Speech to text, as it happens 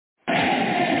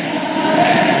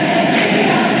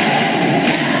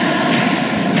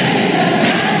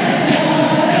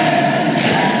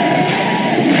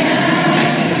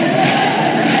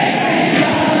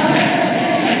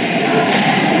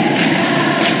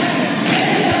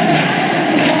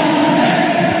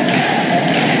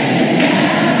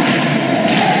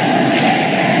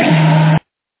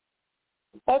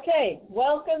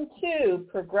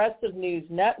Progressive News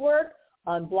Network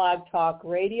on Blog Talk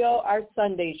Radio, our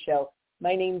Sunday show.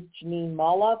 My name's Jeanine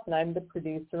Molloff, and I'm the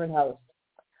producer and host.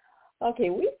 Okay,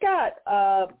 we've got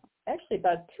actually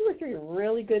about 2 or 3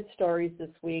 really good stories this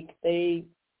week.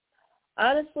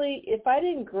 Honestly, if I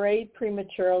didn't grade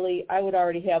prematurely, I would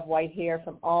already have white hair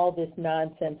from all this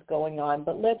nonsense going on,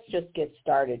 but let's just get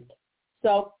started.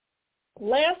 So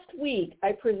last week,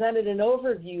 I presented an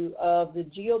overview of the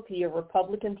GOP, a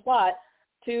Republican plot,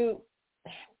 to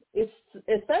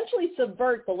essentially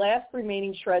subvert the last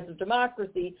remaining shreds of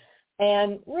democracy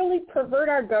and really pervert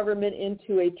our government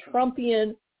into a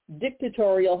Trumpian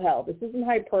dictatorial hell. This isn't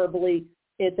hyperbole,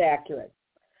 it's accurate.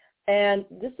 And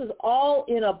this is all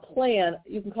in a plan,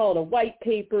 you can call it a white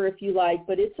paper if you like,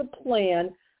 but it's a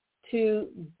plan to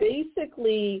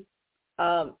basically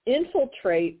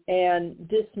infiltrate and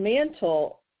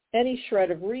dismantle any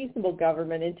shred of reasonable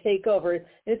government and take over. And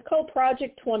it's called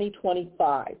Project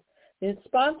 2025. And it's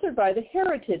sponsored by the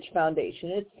Heritage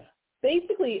Foundation. It's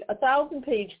basically a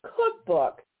 1,000-page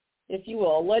cookbook, if you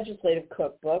will, a legislative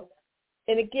cookbook,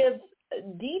 and it gives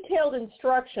detailed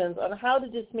instructions on how to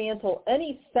dismantle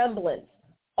any semblance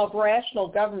of rational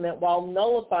government while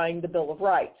nullifying the Bill of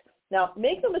Rights. Now,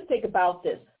 make no mistake about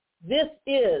this. This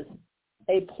is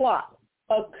a plot,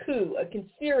 a coup, a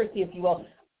conspiracy, if you will,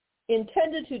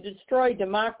 intended to destroy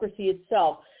democracy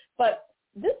itself. But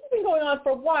this has been going on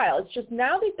for a while. It's just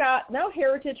now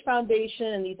Heritage Foundation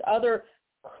and these other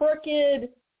crooked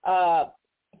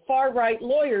far-right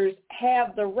lawyers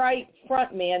have the right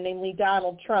front man, namely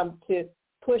Donald Trump, to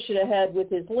push it ahead with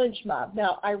his lynch mob.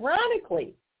 Now,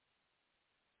 ironically,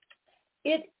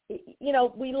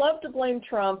 we love to blame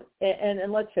Trump,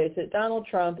 and let's face it, Donald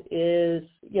Trump is,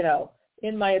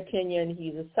 in my opinion,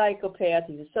 he's a psychopath,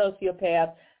 he's a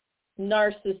sociopath,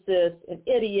 narcissist, an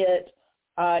idiot.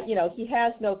 He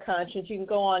has no conscience. You can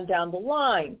go on down the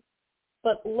line.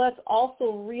 But let's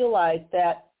also realize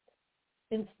that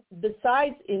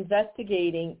besides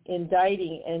investigating,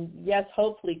 indicting, and yes,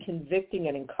 hopefully convicting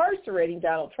and incarcerating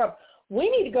Donald Trump, we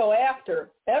need to go after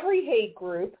every hate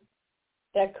group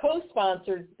that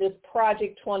co-sponsored this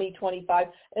Project 2025,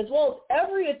 as well as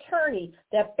every attorney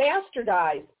that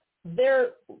bastardized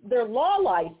their law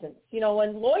license.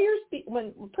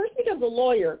 When a person becomes a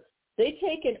lawyer, they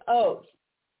take an oath,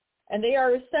 and they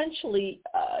are essentially,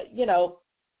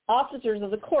 officers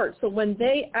of the court. So when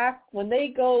they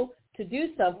go to do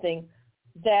something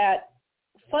that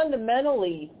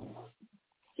fundamentally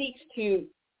seeks to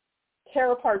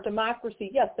tear apart democracy,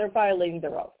 yes, they're violating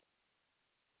their oath.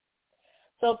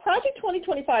 So Project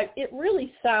 2025, it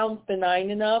really sounds benign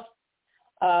enough,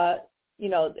 but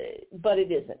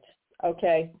it isn't,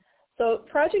 okay? So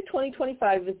Project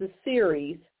 2025 is a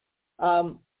series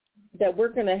that we're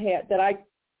going to have,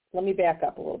 let me back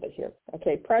up a little bit here.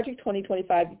 Okay, Project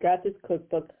 2025, you got this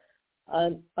cookbook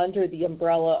under the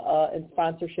umbrella and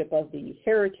sponsorship of the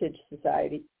Heritage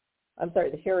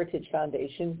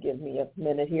Foundation. Give me a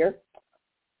minute here.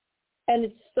 And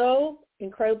it's so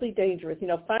incredibly dangerous.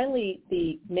 Finally,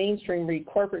 the mainstream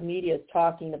corporate media is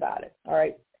talking about it, all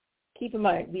right? Keep in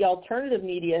mind, the alternative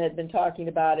media had been talking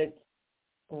about it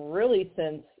really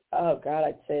since,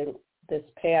 I'd say this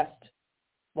past,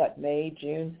 May,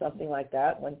 June, something like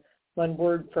that, when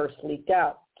word first leaked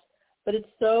out. But it's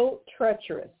so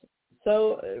treacherous,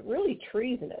 so really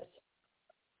treasonous,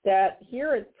 that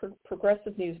here at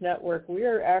Progressive News Network, we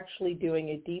are actually doing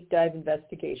a deep dive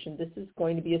investigation. This is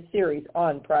going to be a series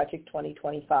on Project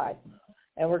 2025.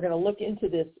 And we're going to look into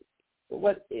this,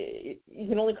 you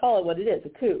can only call it what it is, a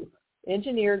coup,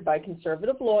 engineered by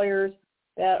conservative lawyers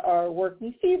that are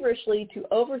working feverishly to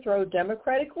overthrow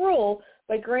democratic rule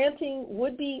by granting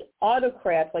would-be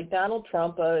autocrats like Donald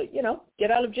Trump a,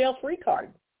 get-out-of-jail-free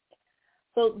card.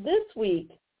 So this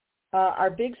week, our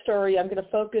big story, I'm going to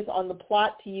focus on the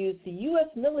plot to use the U.S.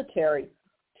 military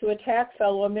to attack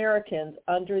fellow Americans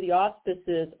under the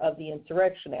auspices of the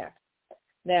Insurrection Act.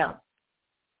 Now,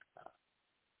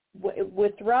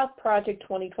 throughout Project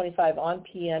 2025 on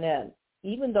PNN,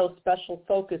 even though special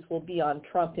focus will be on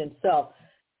Trump himself,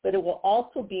 but it will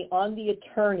also be on the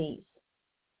attorneys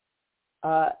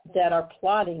that are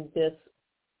plotting this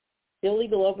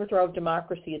illegal overthrow of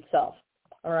democracy itself,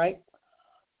 all right?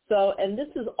 So, and this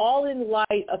is all in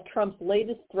light of Trump's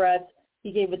latest threats.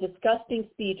 He gave a disgusting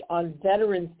speech on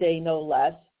Veterans Day, no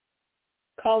less,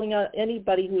 calling out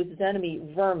anybody who is his enemy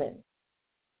vermin,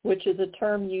 which is a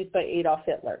term used by Adolf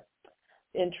Hitler.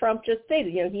 And Trump just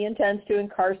stated, he intends to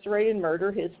incarcerate and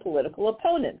murder his political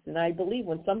opponents. And I believe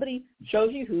when somebody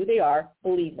shows you who they are,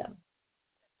 believe them.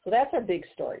 So that's our big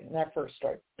story, our first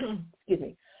story. Excuse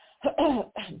me.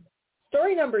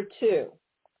 Story number 2.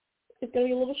 is going to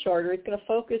be a little shorter. It's going to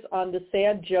focus on the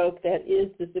sad joke that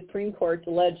is the Supreme Court's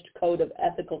alleged code of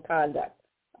ethical conduct.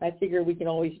 I figure we can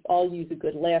always all use a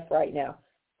good laugh right now.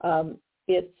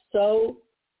 It's so,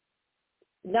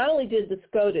 not only did the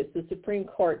SCOTUS, the Supreme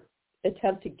Court,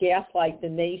 attempt to gaslight the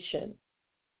nation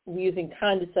using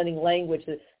condescending language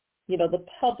that, the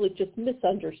public just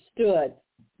misunderstood.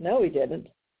 No, we didn't.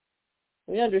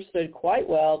 We understood quite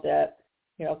well that,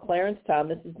 Clarence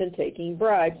Thomas has been taking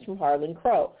bribes from Harlan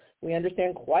Crow. We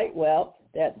understand quite well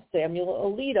that Samuel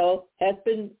Alito has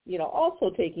been,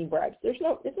 also taking bribes.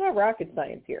 It's not rocket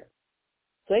science here.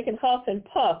 So they can huff and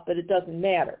puff, but it doesn't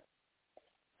matter.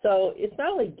 So it's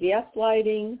not only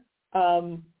gaslighting,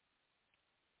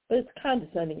 but it's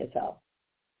condescending as hell.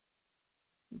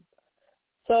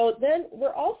 So then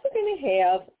we're also going to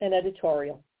have an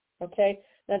editorial, okay?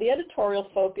 Now the editorial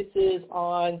focuses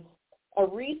on a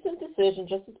recent decision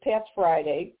just this past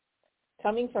Friday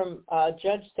coming from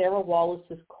Judge Sarah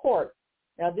Wallace's court.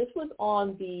 Now this was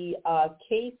on the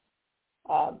case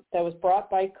that was brought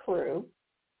by Crew,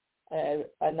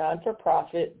 a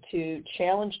non-for-profit, to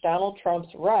challenge Donald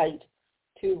Trump's right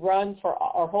to run for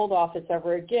or hold office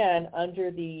ever again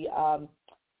under the,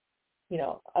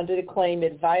 under the claim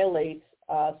it violates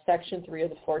Section 3 of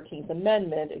the 14th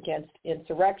Amendment against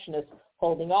insurrectionists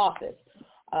holding office.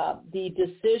 The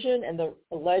decision and the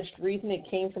alleged reason it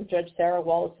came from Judge Sarah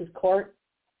Wallace's court,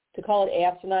 to call it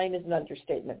asinine is an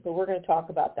understatement, but we're going to talk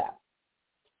about that.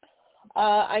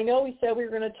 I know we said we were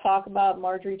going to talk about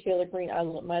Marjorie Taylor Greene,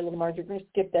 My Little Marjorie. We're going to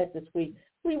skip that this week.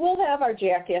 We will have our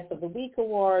Jackass of the Week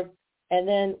award, and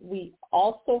then we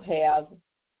also have,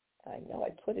 I know I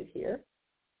put it here.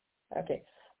 Okay.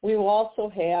 We will also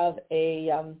have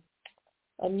a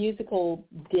musical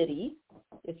ditty,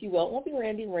 if you will. It won't be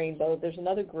Randy Rainbow. There's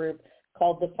another group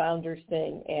called The Founders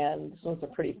Sing, and this one's a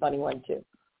pretty funny one too.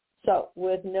 So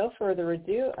with no further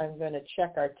ado, I'm going to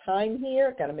check our time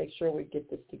here. Got to make sure we get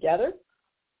this together.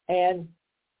 And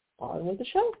on with the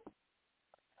show.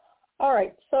 All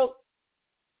right, so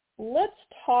let's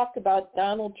talk about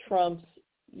Donald Trump's,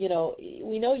 we know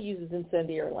he uses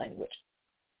incendiary language,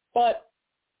 but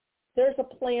there's a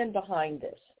plan behind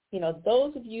this.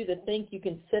 Those of you that think you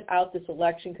can sit out this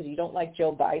election because you don't like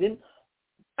Joe Biden,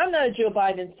 I'm not a Joe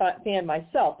Biden fan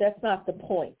myself. That's not the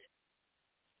point.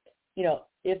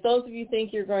 If those of you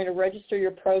think you're going to register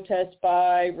your protest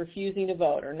by refusing to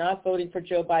vote or not voting for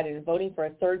Joe Biden and voting for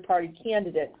a third-party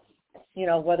candidate,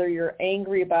 whether you're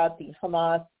angry about the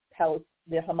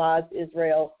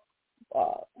Hamas-Israel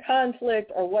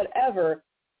conflict or whatever,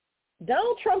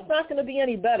 Donald Trump's not going to be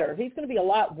any better. He's going to be a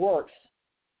lot worse.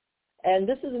 And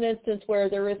this is an instance where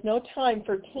there is no time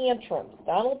for tantrums.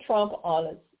 Donald Trump,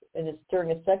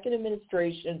 during a second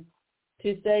administration,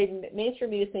 to say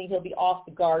mainstream media saying he'll be off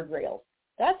the guardrails.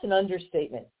 That's an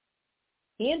understatement.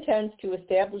 He intends to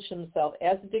establish himself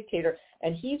as a dictator,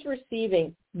 and he's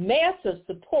receiving massive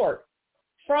support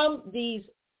from these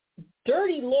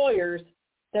dirty lawyers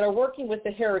that are working with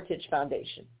the Heritage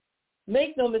Foundation.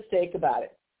 Make no mistake about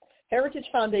it. Heritage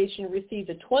Foundation received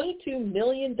a $22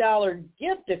 million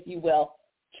gift, if you will,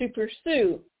 to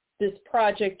pursue this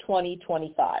Project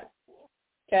 2025.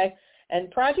 Okay? And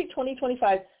Project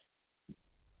 2025,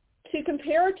 to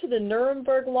compare it to the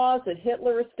Nuremberg laws that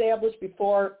Hitler established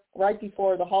right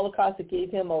before the Holocaust, that gave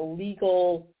him a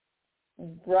legal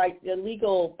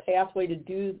pathway to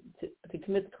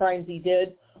commit the crimes he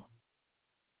did.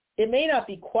 It may not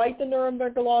be quite the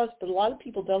Nuremberg laws, but a lot of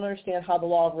people don't understand how the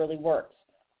law really works.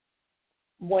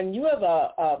 When you have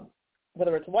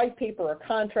whether it's white paper or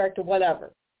contract or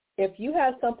whatever, if you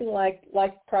have something like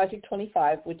Project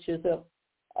 25, which is a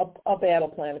battle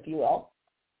plan, if you will,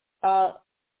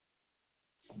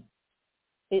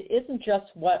 it isn't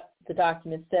just what the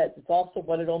document says. It's also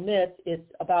what it omits. It's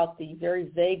about the very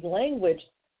vague language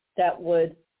that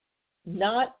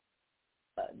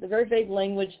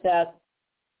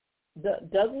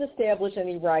doesn't establish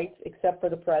any rights except for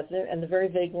the president, and the very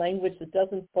vague language that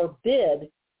doesn't forbid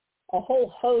a whole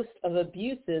host of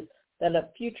abuses that a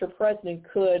future president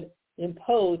could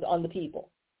impose on the people.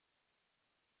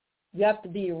 You have to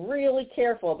be really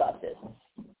careful about this.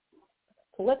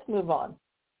 So let's move on.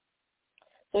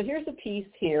 So here's a piece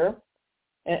here.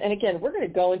 And again, we're going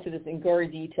to go into this in gory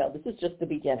detail. This is just the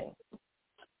beginning.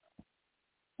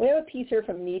 We have a piece here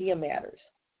from Media Matters.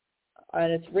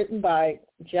 And it's written by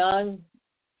John,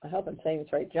 I hope I'm saying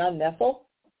this right, John Neffel,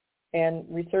 and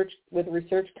research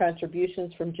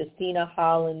contributions from Justina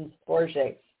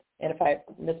Hollins-Borget. And if I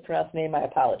mispronounce the name, I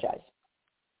apologize.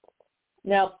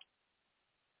 Now,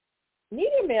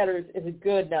 Media Matters is a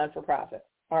good non-for-profit,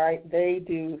 all right? They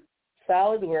do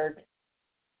solid work,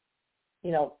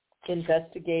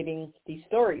 investigating these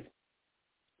stories.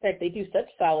 In fact, they do such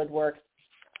solid work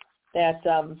that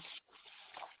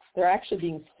they're actually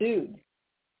being sued.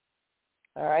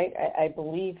 All right, I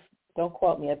believe, don't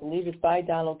quote me, I believe it's by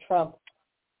Donald Trump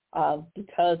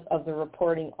because of the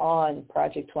reporting on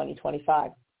Project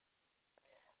 2025.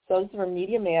 So this is from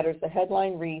Media Matters. The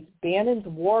headline reads, Bannon's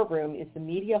War Room is the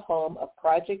media home of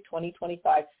Project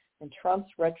 2025 and Trump's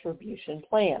retribution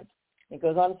plans. It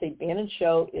goes on to say Bannon's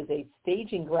show is a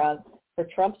staging ground for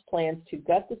Trump's plans to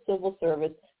gut the civil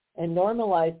service and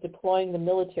normalize deploying the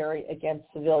military against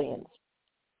civilians.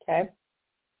 Okay?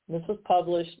 This was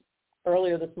published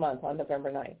earlier this month on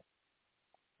November 9th.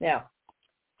 Now,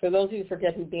 for those of you who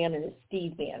forget who Bannon is,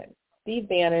 Steve Bannon. Steve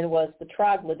Bannon was the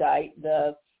troglodyte,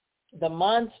 the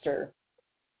monster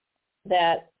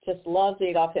that just loves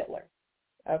Adolf Hitler.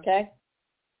 Okay?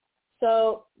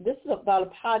 So this is about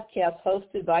a podcast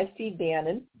hosted by Steve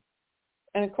Bannon.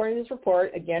 And according to this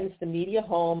report, again, it's the media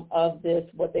home of this,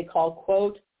 what they call,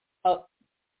 quote,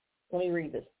 let me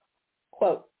read this.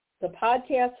 Quote, the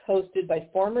podcast hosted by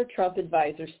former Trump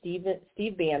advisor Steve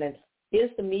Bannon is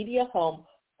the media home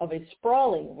of a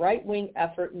sprawling right-wing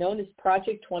effort known as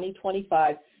Project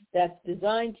 2025 that's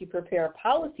designed to prepare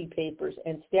policy papers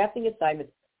and staffing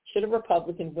assignments should a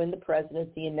Republican win the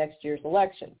presidency in next year's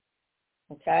election.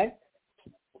 Okay?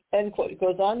 End quote. It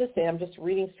goes on to say, I'm just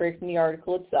reading straight from the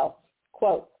article itself,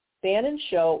 quote, Bannon's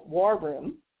show, War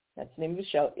Room, that's the name of the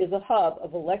show, is a hub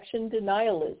of election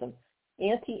denialism,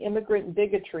 anti-immigrant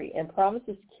bigotry, and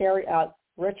promises to carry out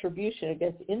retribution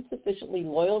against insufficiently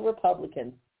loyal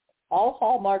Republicans, all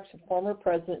hallmarks of former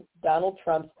President Donald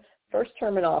Trump's first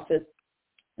term in office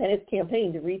and his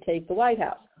campaign to retake the White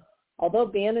House. Although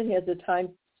Bannon has at times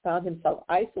found himself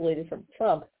isolated from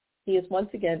Trump, he is once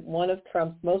again one of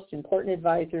Trump's most important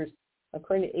advisors,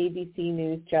 according to ABC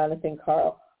News' Jonathan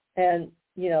Karl. And,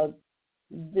 you know,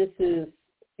 this is,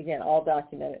 again, all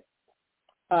documented.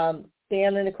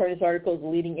 Bannon, according to this article, is a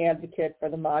leading advocate for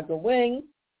the MAGA wing.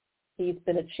 He's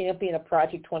been a champion of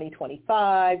Project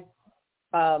 2025,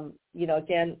 you know,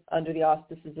 again, under the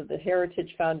auspices of the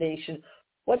Heritage Foundation.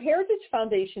 What Heritage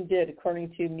Foundation did,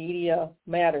 according to Media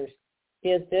Matters,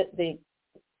 is that they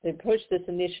pushed this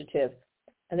initiative,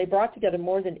 and they brought together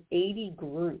more than 80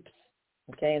 groups,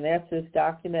 okay, and that's just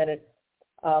documented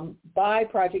by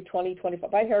Project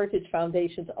 2025, by Heritage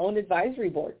Foundation's own advisory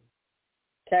board,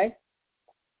 okay?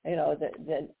 You know,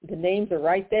 the names are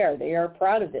right there. They are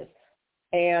proud of this.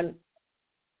 And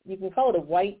you can call it a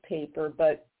white paper,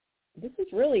 but this is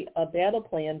really a battle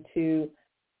plan to,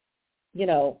 you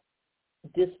know,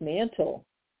 dismantle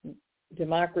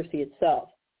democracy itself.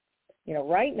 You know,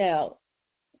 right now,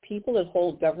 people that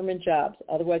hold government jobs,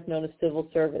 otherwise known as civil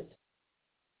service,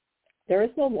 there is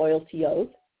no loyalty oath.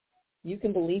 You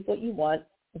can believe what you want.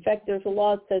 In fact, there's a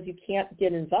law that says you can't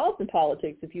get involved in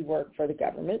politics if you work for the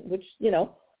government, which, you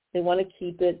know, they want to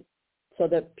keep it so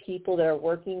that people that are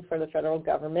working for the federal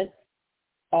government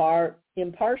are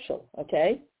impartial,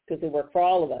 okay, because they work for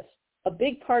all of us. A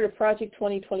big part of Project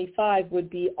 2025 would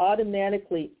be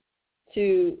automatically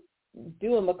to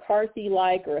do a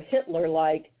McCarthy-like or a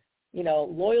Hitler-like, you know,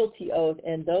 loyalty oath,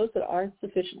 and those that aren't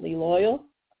sufficiently loyal,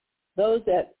 those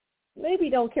that maybe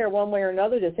don't care one way or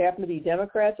another, just happen to be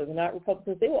Democrats or they're not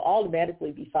Republicans, they will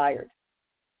automatically be fired,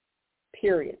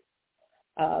 period.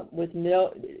 With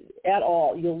no, at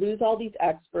all. You'll lose all these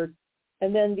experts,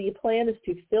 and then the plan is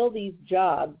to fill these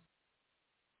jobs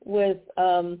with,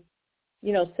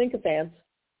 you know, sycophants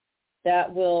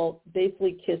that will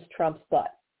basically kiss Trump's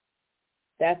butt.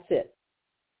 That's it.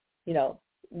 You know,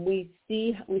 we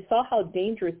saw how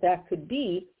dangerous that could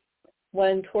be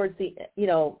when towards the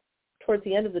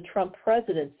end of the Trump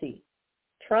presidency,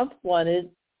 Trump wanted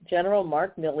General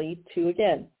Mark Milley to,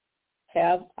 again,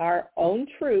 have our own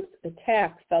troops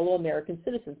attack fellow American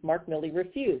citizens. Mark Milley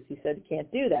refused. He said he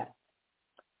can't do that.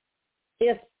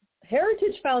 If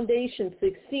Heritage Foundation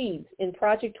succeeds in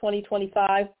Project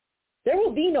 2025, there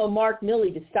will be no Mark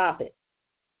Milley to stop it.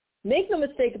 Make no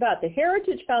mistake about it. The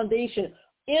Heritage Foundation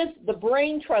is the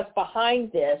brain trust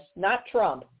behind this, not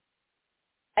Trump.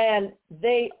 And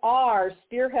they are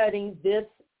spearheading this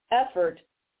effort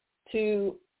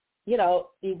to, you know,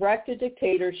 erect a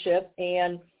dictatorship.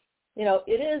 And, you know,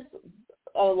 it is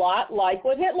a lot like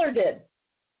what Hitler did.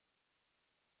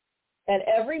 And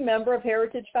every member of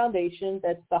Heritage Foundation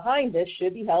that's behind this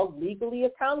should be held legally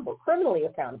accountable, criminally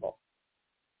accountable.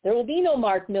 There will be no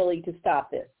Mark Milley to stop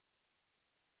this.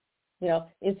 You know,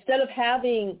 instead of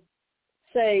having,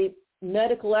 say,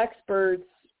 medical experts,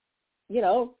 you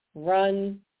know,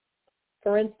 run,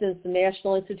 for instance, the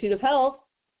National Institute of Health,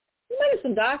 you might have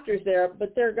some doctors there,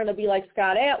 but they're going to be like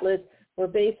Scott Atlas, where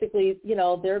basically, you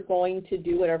know, they're going to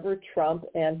do whatever Trump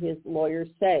and his lawyers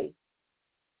say.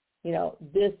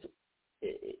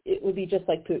 it would be just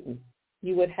like Putin.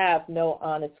 You would have no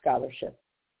honest scholarship.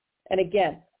 And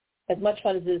again, as much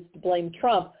fun as it is to blame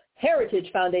Trump,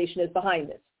 Heritage Foundation is behind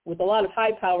this with a lot of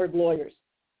high-powered lawyers,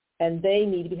 and they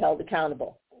need to be held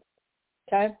accountable.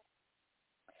 Okay?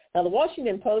 Now, the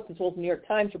Washington Post, as well as the New York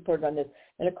Times, reported on this.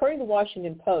 And according to the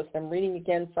Washington Post, I'm reading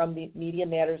again from the Media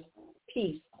Matters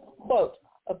piece, quote,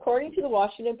 according to the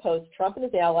Washington Post, Trump and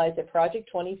his allies at Project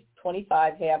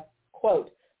 2025 have,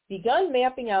 quote, begun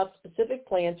mapping out specific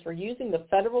plans for using the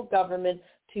federal government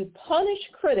to punish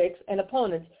critics and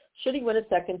opponents should he win a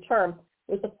second term,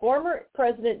 with the former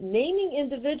president naming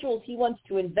individuals he wants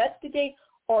to investigate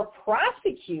or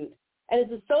prosecute, and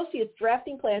his associates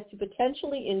drafting plans to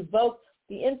potentially invoke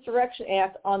the Insurrection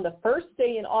Act on the first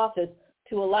day in office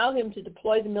to allow him to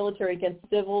deploy the military against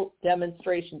civil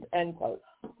demonstrations, end quote.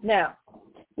 Now,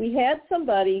 we had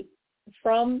somebody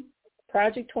from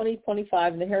Project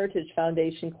 2025 and the Heritage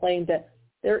Foundation claim that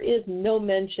there is no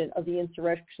mention of the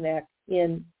Insurrection Act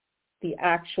in the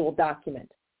actual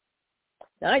document.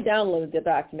 Now, I downloaded the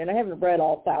document. I haven't read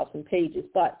all 1,000 pages,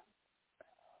 but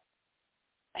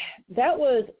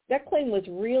that claim was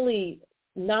really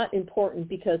not important,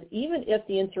 because even if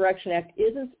the Insurrection Act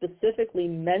isn't specifically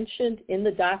mentioned in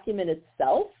the document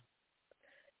itself,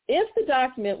 if the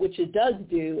document, which it does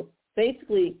do,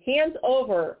 basically hands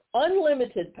over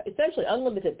essentially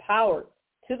unlimited power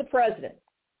to the president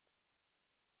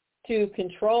to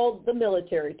control the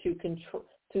military,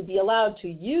 to be allowed to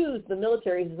use the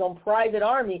military as his own private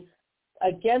army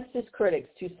against his critics,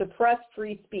 to suppress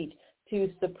free speech,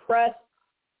 to suppress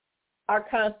our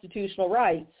constitutional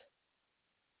rights,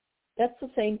 that's the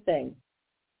same thing.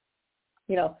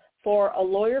 For a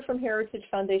lawyer from Heritage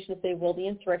Foundation to say, well, the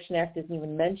Insurrection Act isn't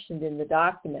even mentioned in the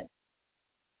document,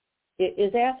 it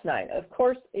is asinine. Of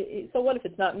course, so what if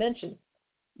it's not mentioned?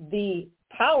 The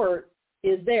power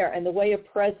is there, and the way a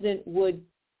president would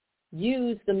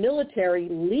use the military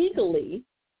legally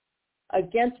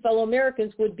against fellow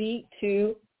Americans would be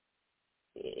to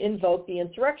invoke the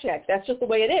Insurrection Act. That's just the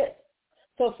way it is.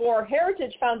 So for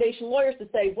Heritage Foundation lawyers to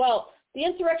say, well, the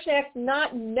Insurrection Act's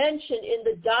not mentioned in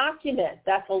the document,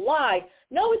 that's a lie.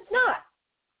 No, it's not,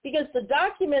 because the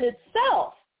document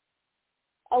itself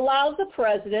allows the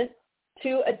president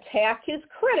to attack his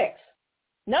critics,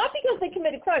 not because they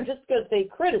committed crime, just because they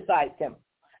criticized him,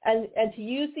 and to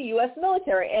use the U.S.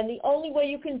 military. And the only way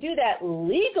you can do that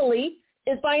legally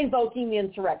is by invoking the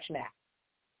Insurrection Act.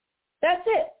 That's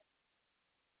it.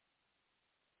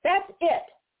 That's it.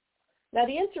 Now,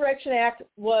 the Insurrection Act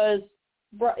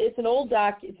it's an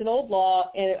old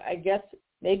law, and I guess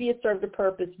maybe it served a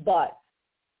purpose, but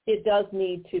it does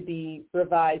need to be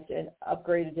revised and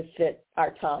upgraded to fit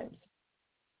our times.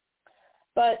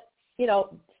 But,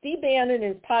 Steve Bannon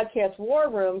in his podcast War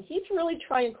Room, he's really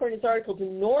trying, according to his article, to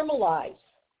normalize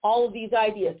all of these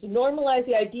ideas, to normalize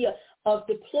the idea of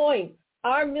deploying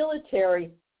our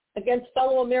military against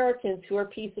fellow Americans who are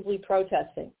peaceably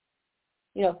protesting.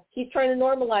 He's trying to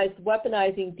normalize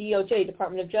weaponizing DOJ,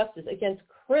 Department of Justice, against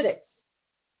critics.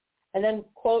 And then,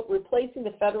 quote, replacing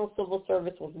the federal civil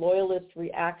service with loyalist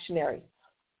reactionaries,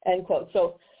 end quote.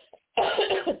 So,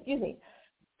 excuse me.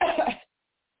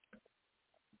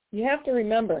 You have to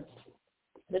remember,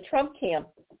 the Trump camp,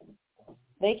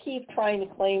 they keep trying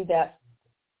to claim that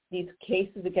these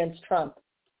cases against Trump,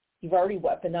 you've already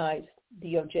weaponized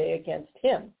DOJ against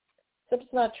him. Except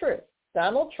it's not true.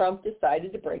 Donald Trump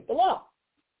decided to break the law.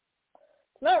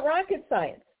 It's not rocket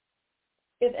science.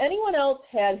 If anyone else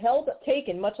had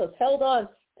taken, much less held on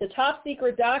to top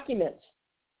secret documents,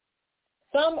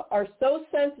 some are so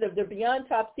sensitive they're beyond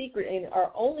top secret and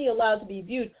are only allowed to be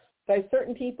viewed by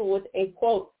certain people with a,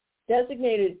 quote,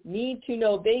 designated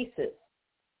need-to-know basis.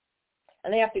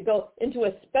 And they have to go into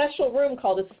a special room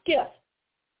called a SCIF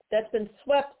that's been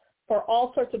swept for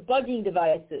all sorts of bugging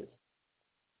devices.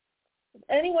 If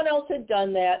anyone else had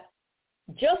done that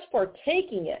just for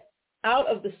taking it out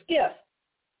of the SCIF,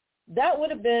 that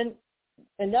would have been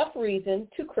enough reason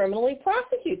to criminally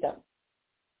prosecute them.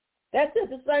 That's it.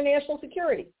 This is our national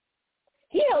security.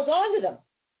 He held on to them.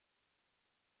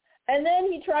 And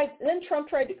then Trump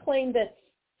tried to claim that,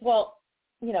 well,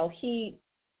 he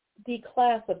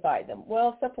declassified them.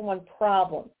 Well, except for one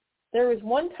problem. There is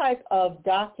one type of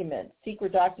document,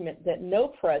 secret document, that no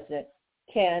president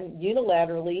can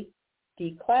unilaterally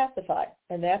declassify,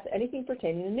 and that's anything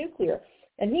pertaining to nuclear.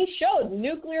 And he showed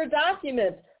nuclear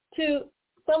documents to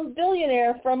some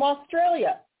billionaire from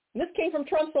Australia. And this came from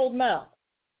Trump's old mouth.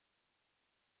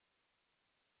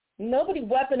 Nobody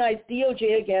weaponized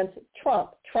DOJ against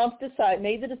Trump. Trump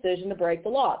made the decision to break the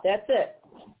law. That's it.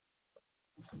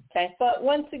 Okay, but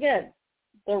once again,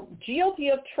 the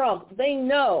GOP of Trump, they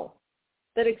know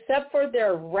that except for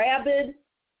their rabid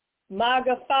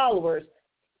MAGA followers,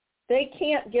 they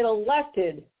can't get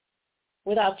elected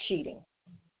without cheating.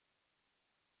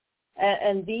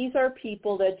 And these are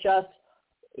people that just,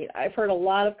 I've heard a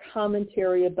lot of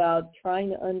commentary about trying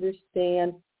to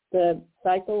understand the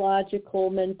psychological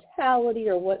mentality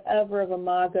or whatever of a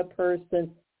MAGA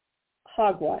person.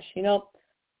 Hogwash. You know,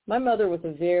 my mother was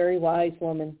a very wise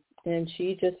woman, and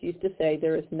she just used to say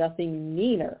there is nothing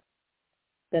meaner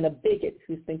than a bigot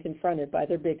who's been confronted by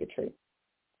their bigotry.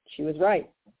 She was right.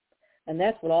 And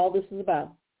that's what all this is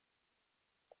about.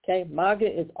 Okay,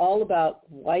 MAGA is all about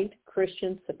white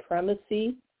Christian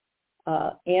supremacy,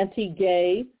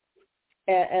 anti-gay,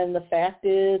 and the fact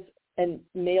is, and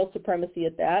male supremacy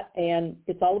at that, and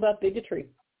it's all about bigotry.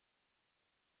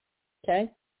 Okay?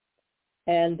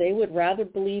 And they would rather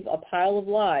believe a pile of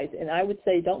lies. And I would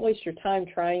say, don't waste your time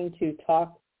trying to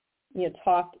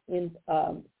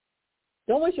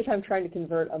don't waste your time trying to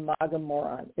convert a MAGA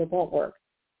moron. It won't work.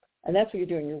 And that's what you're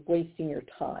doing. You're wasting your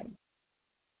time.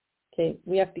 Okay,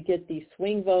 we have to get these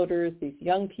swing voters, these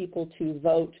young people to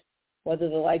vote, whether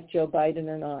they like Joe Biden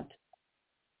or not.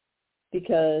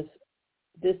 Because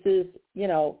this is,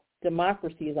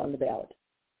 democracy is on the ballot.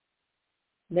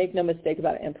 Make no mistake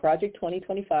about it. And Project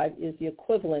 2025 is the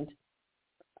equivalent,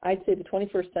 I'd say the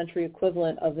 21st century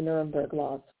equivalent of the Nuremberg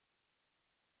laws.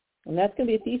 And that's going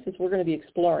to be a thesis we're going to be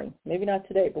exploring. Maybe not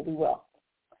today, but we will.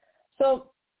 So,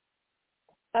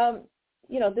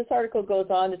 this article goes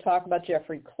on to talk about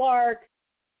Jeffrey Clark,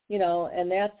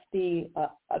 and that's the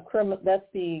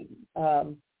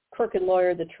crooked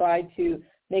lawyer that tried to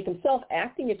make himself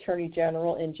acting attorney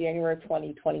general in January of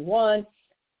 2021.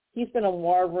 He's been on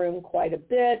War Room quite a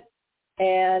bit,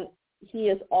 and he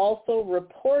is also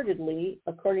reportedly,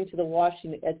 according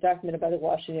to as documented by the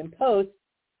Washington Post,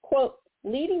 quote,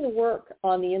 leading the work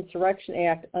on the Insurrection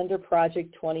Act under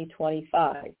Project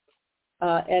 2025.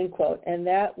 End quote. And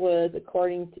that was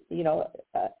according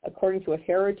to a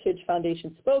Heritage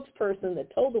Foundation spokesperson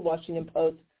that told the Washington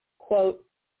Post, quote,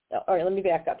 all right, let me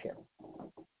back up here.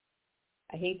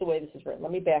 I hate the way this is written.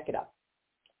 Let me back it up.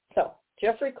 So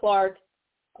Jeffrey Clark,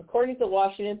 according to the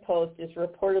Washington Post, is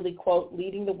reportedly, quote,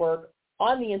 leading the work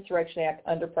on the Insurrection Act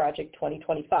under Project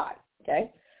 2025.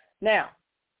 Okay? Now,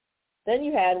 then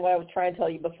you had, what I was trying to tell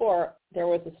you before, there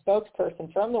was a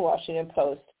spokesperson from the Washington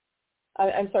Post.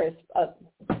 Let me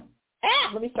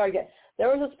start again.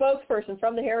 There was a spokesperson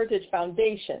from the Heritage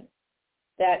Foundation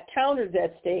that countered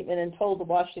that statement and told the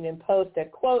Washington Post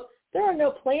that, quote, there are no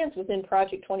plans within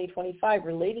Project 2025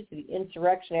 related to the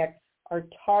Insurrection Act or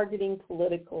targeting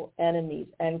political enemies,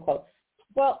 end quote.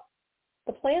 Well,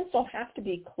 the plans don't have to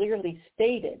be clearly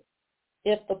stated.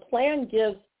 If the plan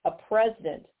gives a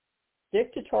president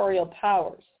dictatorial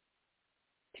powers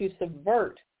to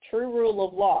subvert true rule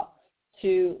of law,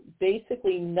 to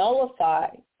basically nullify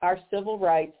our civil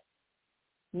rights,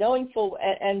 knowing full,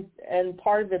 and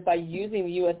part of it by using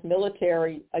the U.S.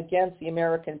 military against the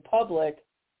American public,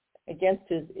 against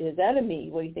his enemy,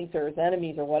 what he thinks are his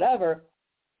enemies or whatever,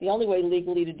 the only way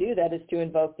legally to do that is to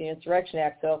invoke the Insurrection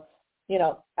Act. So,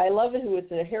 I love it who is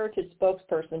a Heritage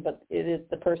spokesperson, but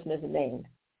the person isn't named,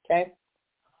 okay?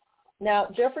 Now,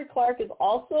 Jeffrey Clark is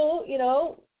also,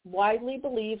 widely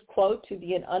believed, quote, to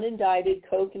be an unindicted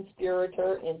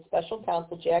co-conspirator in Special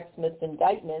Counsel Jack Smith's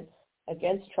indictment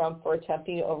against Trump for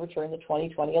attempting to overturn the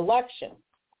 2020 election.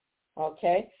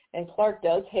 Okay? And Clark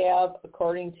does have,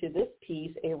 according to this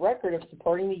piece, a record of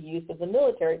supporting the use of the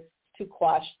military to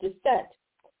quash dissent.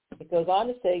 It goes on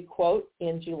to say, quote,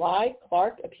 in July,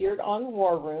 Clark appeared on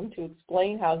War Room to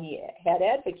explain how he had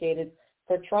advocated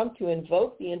for Trump to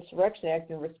invoke the Insurrection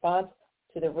Act in response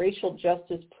to the racial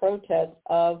justice protests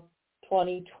of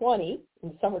 2020,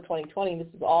 in summer 2020. This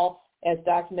is all as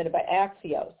documented by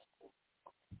Axios.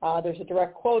 There's a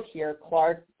direct quote here.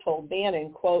 Clark told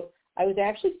Bannon, quote, I was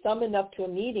actually summoned up to a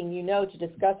meeting, to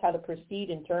discuss how to proceed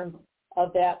in terms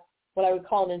of that, what I would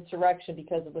call an insurrection,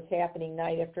 because it was happening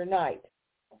night after night.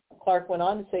 Clark went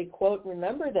on to say, quote,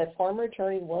 remember that former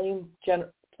Attorney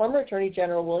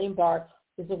General William Barr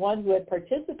is the one who had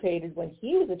participated when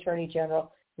he was Attorney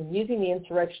General in using the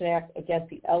Insurrection Act against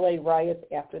the L.A. riots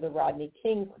after the Rodney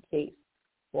King case.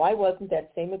 Why wasn't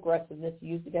that same aggressiveness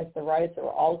used against the riots that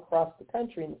were all across the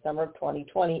country in the summer of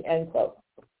 2020, end quote.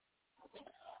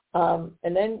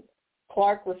 And then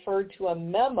Clark referred to a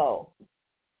memo,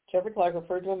 Jeffrey Clark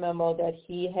referred to a memo that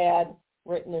he had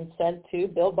written and sent to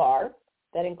Bill Barr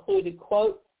that included,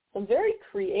 quote, some very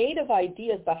creative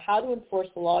ideas about how to enforce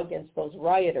the law against those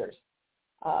rioters.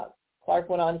 Clark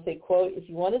went on to say, quote, if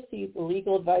you want to see the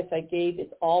legal advice I gave,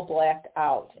 it's all blacked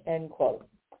out, end quote.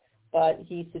 but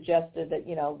he suggested that,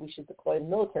 we should deploy the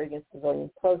military against civilian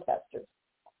protesters.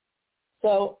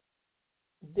 So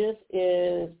this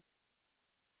is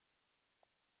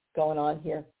going on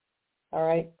here, all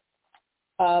right?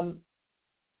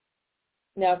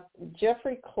 Now,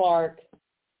 Jeffrey Clark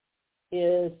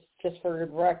is, just for the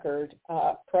record,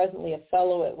 presently a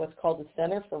fellow at what's called the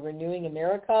Center for Renewing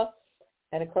America.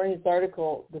 And according to this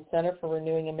article, the Center for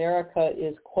Renewing America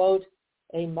is, quote,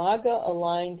 a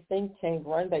MAGA-aligned think tank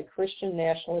run by Christian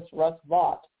nationalist Russ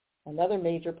Vought, another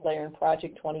major player in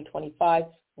Project 2025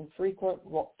 and frequent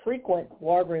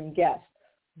war room guest.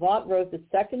 Vought wrote the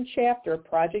second chapter of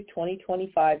Project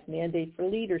 2025's Mandate for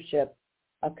Leadership,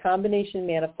 a combination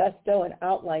manifesto and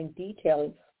outline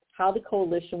detailing how the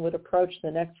coalition would approach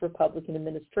the next Republican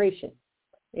administration.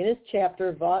 In his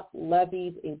chapter, Vought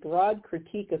levies a broad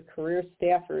critique of career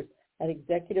staffers at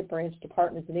executive branch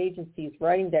departments and agencies,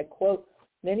 writing that, quote,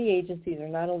 many agencies are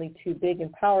not only too big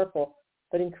and powerful,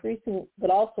 but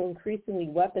also increasingly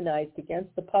weaponized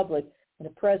against the public and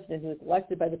a president who is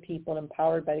elected by the people and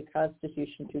empowered by the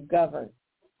Constitution to govern.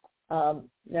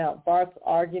 Now, Vought's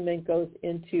argument goes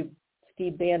into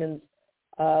Steve Bannon's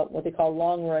what they call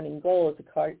long-running goals,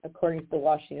 according to the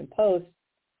Washington Post,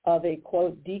 of a,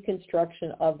 quote,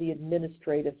 deconstruction of the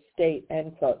administrative state,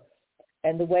 end quote.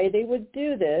 And the way they would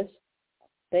do this,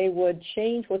 they would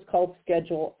change what's called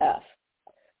Schedule F.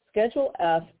 Schedule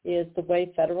F is the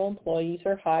way federal employees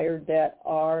are hired that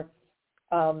are,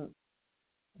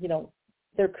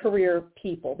 they're career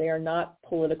people. They are not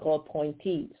political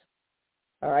appointees,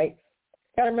 all right?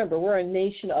 Got to remember, we're a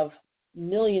nation of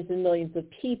millions and millions of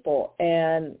people,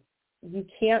 and you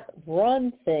can't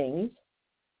run things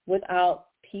without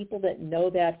people that know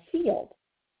that field.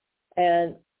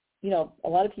 And, a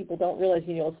lot of people don't realize,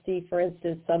 you'll see, for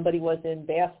instance, somebody was in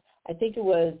I think it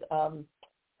was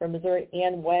from Missouri,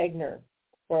 Ann Wagner,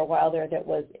 for a while there, that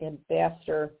was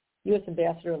U.S.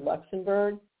 Ambassador in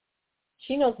Luxembourg.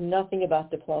 She knows nothing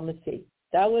about diplomacy.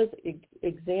 That was an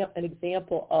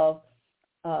example of,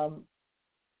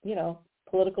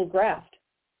 political graft.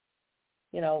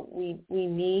 We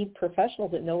need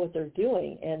professionals that know what they're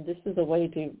doing, and this is a way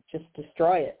to just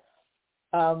destroy it.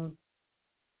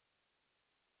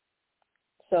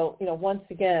 So, once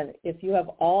again, if you have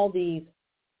all these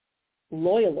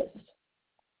loyalists,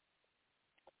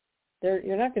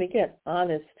 you're not going to get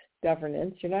honest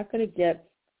governance. You're not going to get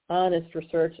honest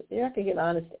research. You're not going to get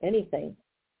honest anything,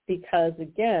 because,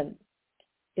 again,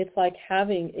 it's like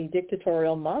having a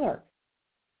dictatorial monarch.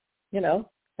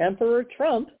 Emperor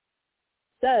Trump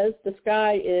says the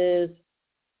sky is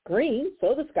green,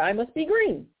 so the sky must be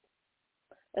green.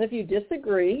 And if you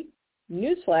disagree,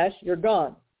 newsflash, you're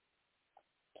gone.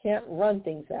 Can't run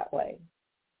things that way.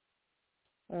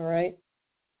 All right?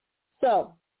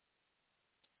 So,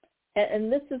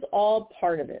 and this is all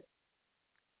part of it.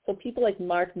 So people like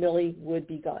Mark Milley would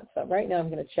be gone. So right now I'm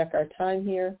going to check our time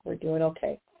here. We're doing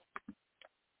okay.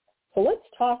 So let's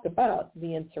talk about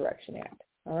the Insurrection Act,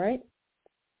 all right?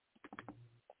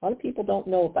 A lot of people don't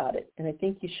know about it, and I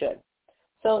think you should.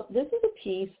 So this is a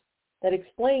piece that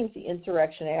explains the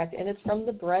Insurrection Act, and it's from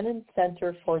the Brennan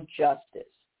Center for Justice.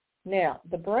 Now,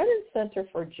 the Brennan Center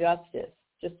for Justice,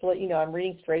 just to let you know, I'm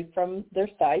reading straight from their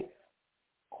site,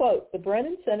 quote, the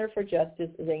Brennan Center for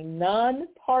Justice is a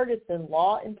nonpartisan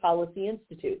law and policy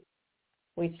institute.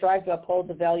 We strive to uphold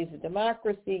the values of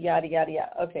democracy, yada, yada,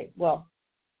 yada. Okay, well,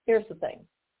 here's the thing.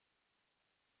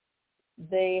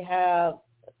 They have,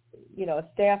 a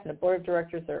staff and a board of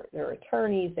directors. They're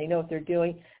attorneys. They know what they're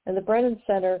doing. And the Brennan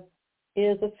Center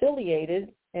is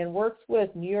affiliated and works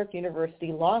with New York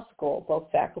University Law School,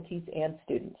 both faculties and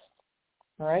students.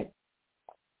 All right?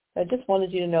 I just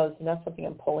wanted you to know it's not something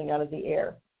I'm pulling out of the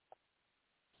air.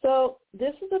 So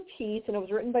this is a piece, and it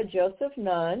was written by Joseph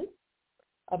Nunn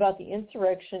about the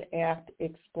Insurrection Act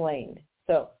Explained.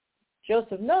 So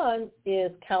Joseph Nunn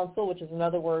is counsel, which is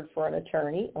another word for an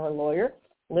attorney or a lawyer,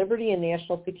 liberty and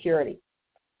national security.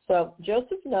 So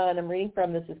Joseph Nunn, I'm reading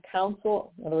from this, is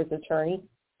counsel, in other words, attorney,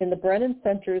 in the Brennan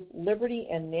Center's Liberty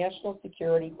and National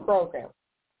Security Program.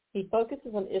 He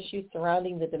focuses on issues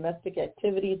surrounding the domestic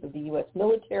activities of the U.S.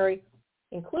 military,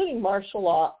 including martial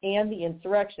law and the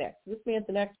Insurrection Act. This man's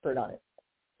an expert on it.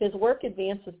 His work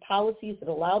advances policies that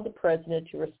allow the president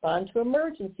to respond to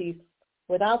emergencies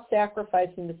without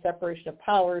sacrificing the separation of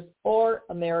powers or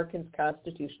Americans'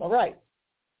 constitutional rights.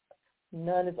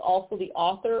 Nunn is also the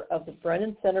author of the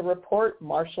Brennan Center report,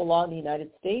 Martial Law in the United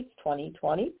States,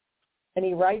 2020, and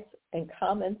he writes and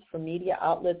comments for media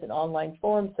outlets and online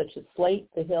forums such as Slate,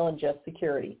 The Hill, and Just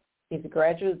Security. He's a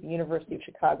graduate of the University of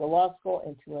Chicago Law School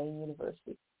and Tulane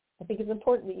University. I think it's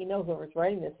important that you know whoever's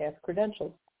writing this has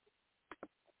credentials.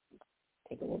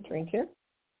 Take a little drink here.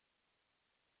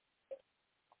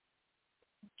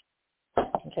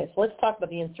 Okay, so let's talk about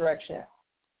the Insurrection Act.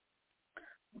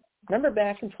 Remember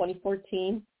back in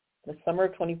 2014, the summer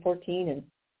of 2014 in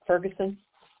Ferguson?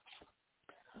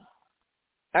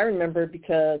 I remember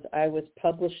because I was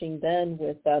publishing then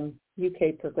with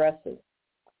UK Progressive.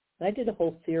 And I did a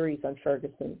whole series on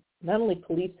Ferguson, not only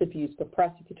police abuse, but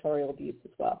prosecutorial abuse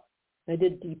as well. And I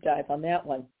did a deep dive on that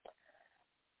one.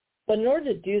 But in order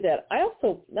to do that, I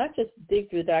also not just dig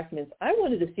through the documents, I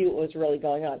wanted to see what was really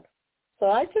going on.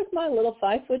 So I took my little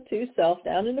 5'2" self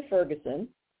down into Ferguson,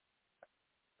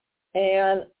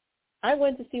 and I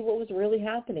went to see what was really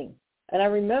happening. And I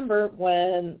remember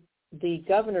when the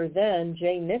governor then,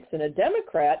 Jay Nixon, a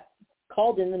Democrat,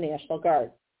 called in the National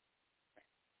Guard.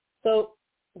 So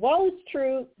while it's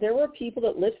true there were people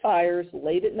that lit fires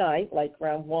late at night, like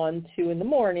around 1, 2 in the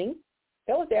morning,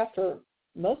 that was after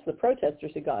most of the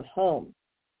protesters had gone home.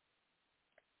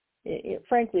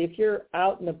 Frankly, if you're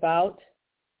out and about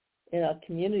in a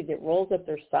community that rolls up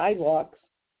their sidewalks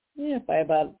by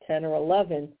about 10 or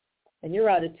 11, and you're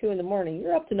out at 2 in the morning,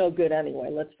 you're up to no good anyway,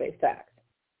 let's face facts.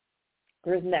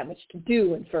 There isn't that much to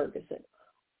do in Ferguson.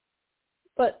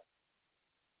 But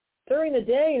during the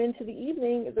day and into the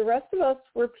evening, the rest of us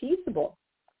were peaceable.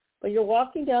 But you're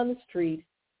walking down the street,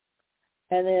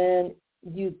 and then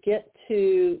you get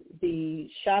to the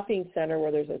shopping center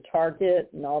where there's a Target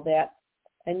and all that,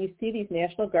 and you see these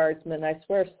National Guardsmen. I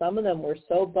swear some of them were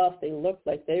so buff they looked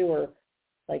like they were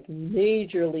like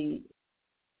majorly,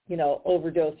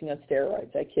 overdosing on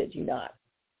steroids. I kid you not.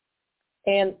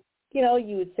 And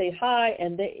you would say hi,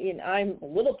 and I'm a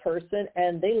little person,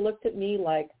 and they looked at me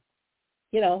like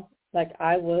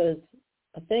I was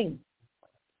a thing.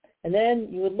 And then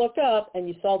you would look up, and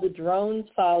you saw the drones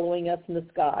following us in the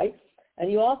sky,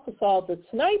 and you also saw the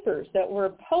snipers that were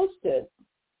posted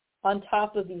on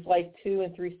top of these 2-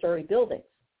 and 3-story buildings,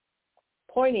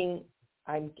 pointing,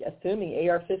 I'm assuming,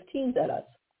 AR-15s at us.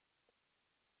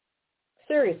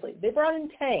 Seriously, they brought in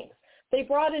tanks. They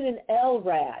brought in an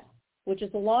LRAD, which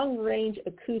is a long-range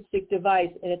acoustic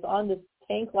device, and it's on this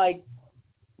tank-like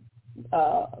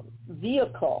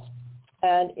vehicle,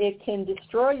 and it can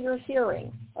destroy your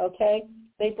hearing, okay?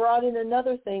 They brought in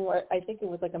another thing where I think it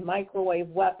was like a microwave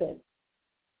weapon.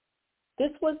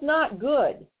 This was not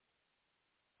good.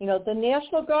 The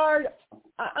National Guard,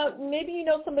 maybe you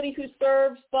know somebody who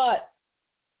serves, but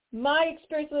my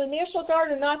experience with the National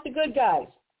Guard are not the good guys.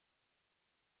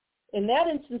 In that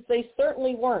instance, they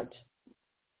certainly weren't.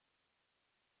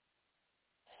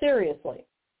 Seriously.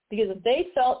 Because if they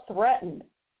felt threatened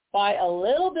by a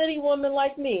little bitty woman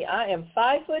like me, I am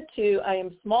 5'2", I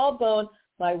am small boned,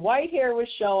 my white hair was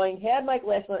showing, had my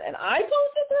glasses on, and I posed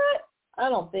a threat? I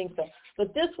don't think so.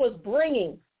 But this was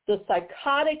bringing the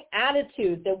psychotic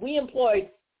attitude that we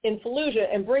employed in Fallujah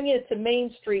and bringing it to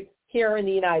Main Street here in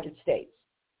the United States.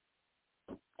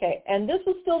 Okay, and this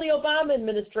was still the Obama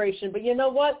administration, but you know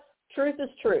what? Truth is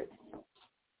truth.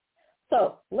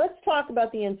 So let's talk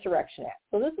about the Insurrection Act.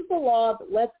 So this is the law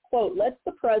that lets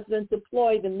the president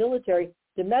deploy the military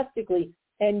domestically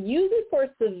and use it for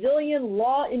civilian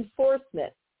law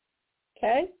enforcement.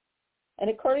 Okay? And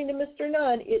according to Mr.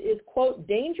 Nunn, it is, quote,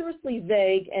 dangerously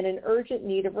vague and in urgent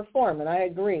need of reform, and I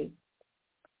agree.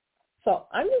 So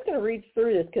I'm just going to read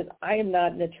through this because I am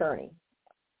not an attorney.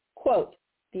 Quote,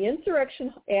 the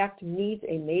Insurrection Act needs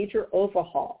a major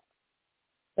overhaul.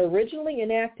 Originally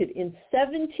enacted in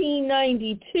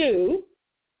 1792,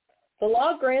 the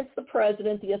law grants the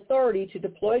president the authority to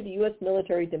deploy the U.S.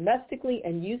 military domestically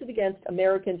and use it against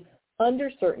Americans under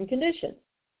certain conditions.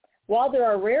 While there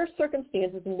are rare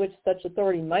circumstances in which such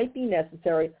authority might be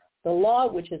necessary, the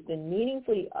law which has not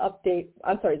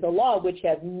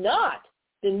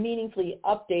been meaningfully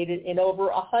updated in over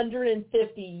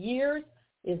 150 years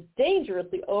is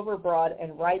dangerously overbroad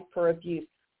and ripe for abuse.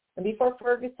 And before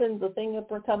Ferguson, the thing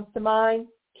that comes to mind,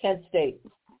 Kent State.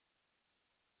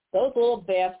 Those little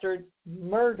bastards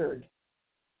murdered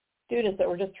students that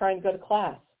were just trying to go to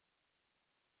class.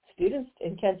 Students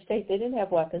in Kent State, they didn't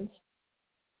have weapons.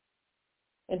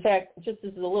 In fact, just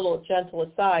as a little gentle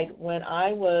aside, when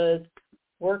I was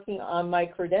working on my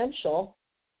credential,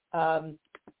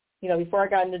 before I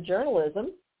got into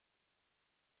journalism,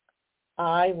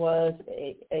 I was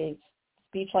a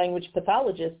speech-language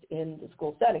pathologist in the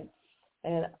school setting.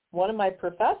 And one of my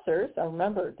professors, I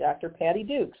remember Dr. Patty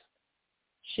Dukes,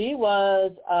 she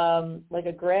was like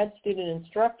a grad student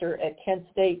instructor at Kent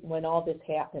State when all this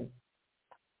happened.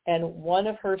 And one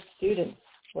of her students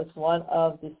was one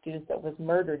of the students that was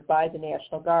murdered by the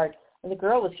National Guard. And the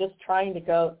girl was just trying to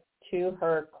go to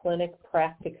her clinic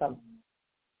practicum.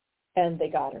 And they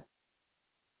got her.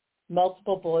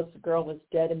 multiple bullets. The girl was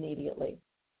dead immediately.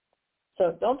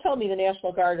 So don't tell me the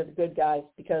National Guard are the good guys,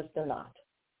 because they're not.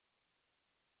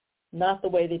 Not the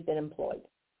way they've been employed.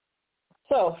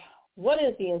 So what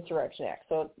is the Insurrection Act?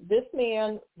 So this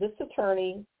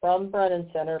attorney from Brennan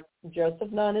Center,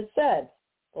 Joseph Nunn, has said,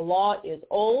 the law is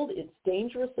old, it's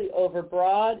dangerously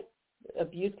overbroad,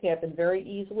 abuse can happen very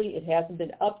easily, it hasn't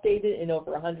been updated in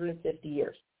over 150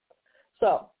 years.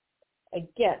 So,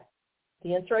 again,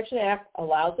 the Insurrection Act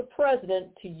allows the president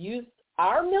to use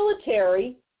our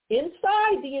military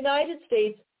inside the United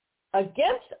States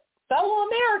against fellow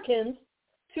Americans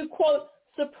to, quote,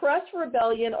 suppress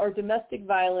rebellion or domestic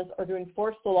violence or to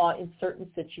enforce the law in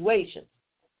certain situations.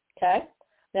 Okay?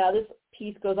 Now, this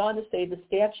piece goes on to say the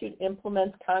statute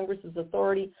implements Congress's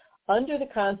authority under the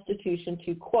Constitution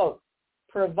to, quote,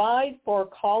 provide for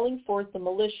calling forth the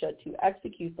militia to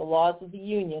execute the laws of the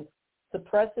Union,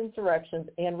 suppress insurrections,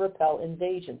 and repel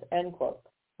invasions, end quote.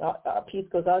 Now, a piece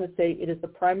goes on to say it is the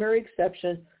primary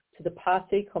exception to the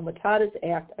Posse Comitatus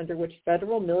Act, under which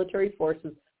federal military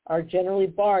forces are generally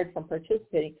barred from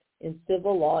participating in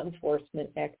civil law enforcement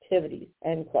activities,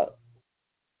 end quote.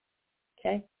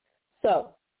 Okay?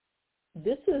 So,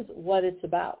 this is what it's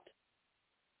about.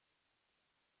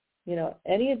 You know,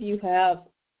 any of you have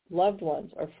loved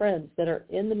ones or friends that are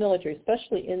in the military,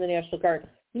 especially in the National Guard,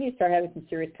 you need to start having some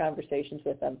serious conversations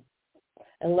with them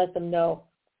and let them know,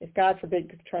 if God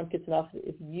forbid Trump gets in office,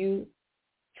 if you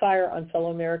fire on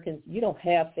fellow Americans, you don't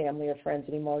have family or friends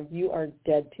anymore. You are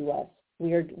dead to us.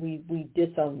 We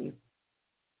disown you.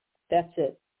 That's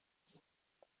it.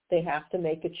 They have to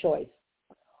make a choice.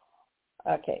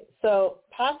 Okay, so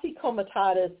Posse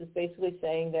Comitatus is basically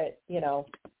saying that, you know,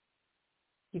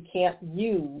 you can't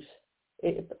use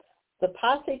it. The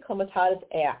Posse Comitatus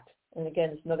Act, and again,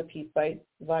 it's another piece by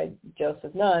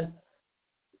Joseph Nunn,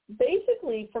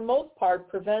 basically, for most part,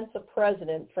 prevents a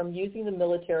president from using the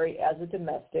military as a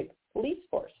domestic police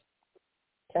force.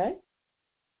 Okay?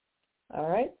 All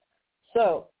right?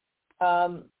 So,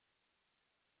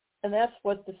 and that's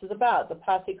what this is about. The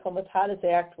Posse Comitatus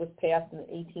Act was passed in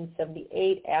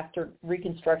 1878 after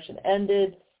Reconstruction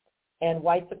ended and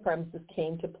white supremacists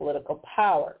came to political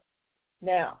power.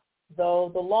 Now,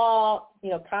 though the law, you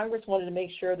know, Congress wanted to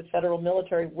make sure the federal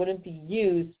military wouldn't be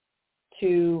used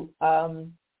to,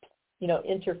 you know,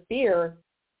 interfere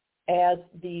as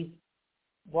these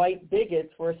white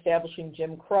bigots were establishing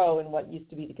Jim Crow in what used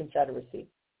to be the Confederacy.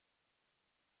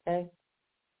 Okay?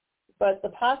 But the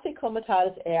Posse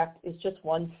Comitatus Act is just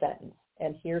one sentence,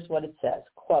 and here's what it says,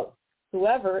 quote,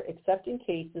 whoever, except in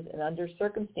cases and under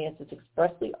circumstances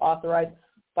expressly authorized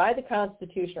by the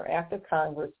Constitution or Act of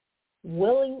Congress,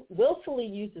 willfully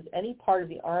uses any part of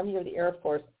the Army or the Air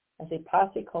Force as a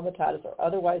Posse Comitatus or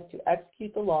otherwise to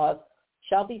execute the laws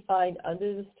shall be fined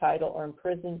under this title or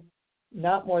imprisoned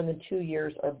not more than 2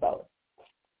 years or both.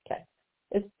 Okay.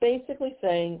 It's basically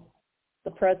saying the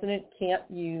president can't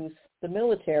use the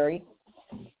military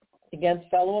against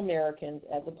fellow Americans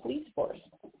as a police force.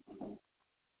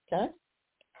 Okay?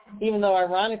 Even though,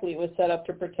 ironically, it was set up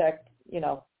to protect, you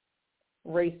know,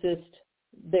 racist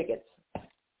bigots.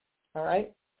 All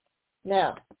right?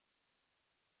 Now,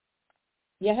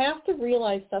 you have to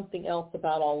realize something else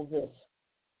about all of this.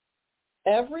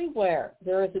 Everywhere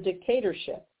there is a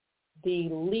dictatorship, the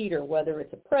leader, whether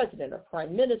it's a president or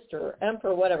prime minister or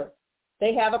emperor, whatever,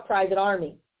 they have a private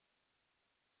army.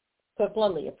 Put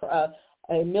bluntly,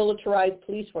 a militarized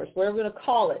police force, whatever we're going to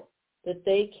call it, that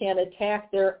they can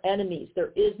attack their enemies.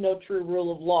 There is no true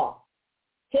rule of law.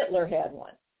 Hitler had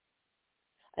one.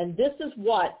 And this is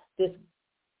what this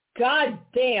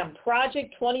goddamn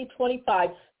Project 2025,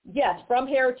 yes, from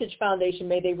Heritage Foundation,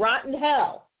 may they rot in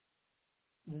hell.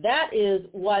 That is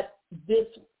what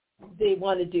they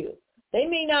want to do. They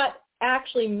may not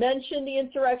actually mention the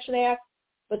Insurrection Act,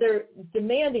 but they're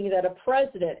demanding that a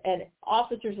president and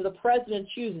officers of the president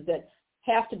chooses that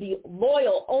have to be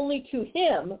loyal only to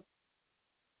him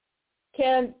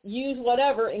can use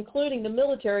whatever, including the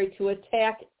military, to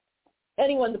attack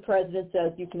anyone the president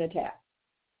says you can attack.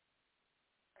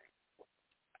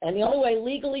 And the only way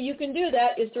legally you can do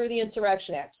that is through the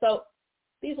Insurrection Act. So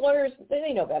these lawyers,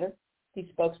 they know better. These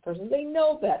spokespersons, they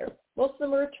know better. Most of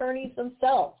them are attorneys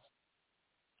themselves.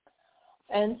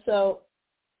 And so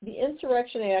the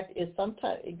Insurrection Act is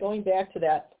sometimes, going back to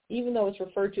that, even though it's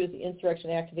referred to as the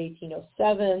Insurrection Act of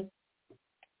 1807,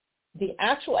 the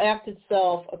actual act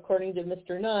itself, according to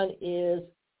Mr. Nunn, is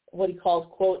what he calls,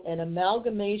 quote, an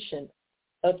amalgamation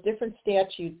of different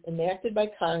statutes enacted by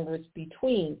Congress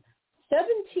between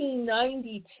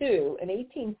 1792 and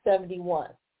 1871.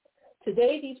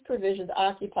 Today, these provisions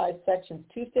occupy sections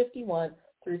 251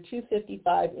 through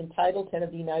 255 in Title 10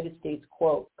 of the United States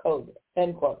Code,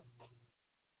 end quote.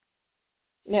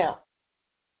 Now,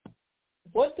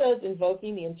 what does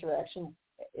invoking the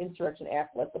Insurrection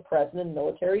Act let the president and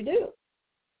military do?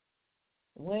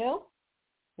 Well,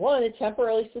 one, it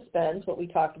temporarily suspends what we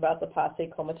talked about, the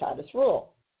posse comitatus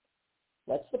rule.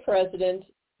 Lets the president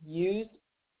use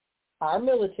our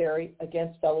military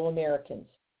against fellow Americans.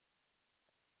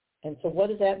 And so what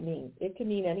does that mean? It can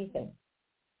mean anything.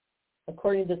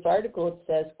 According to this article, it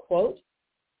says, quote,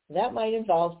 that might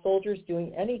involve soldiers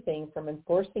doing anything from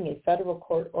enforcing a federal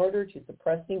court order to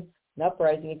suppressing an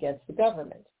uprising against the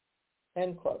government,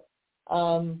 end quote.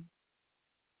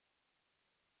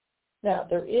 Now,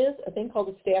 there is a thing called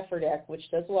the Stafford Act,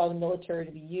 which does allow the military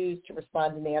to be used to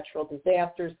respond to natural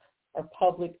disasters or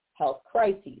public health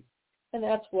crises. And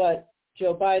that's what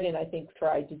Joe Biden, I think,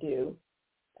 tried to do.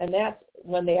 And that's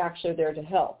when they actually are there to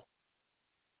help.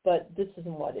 But this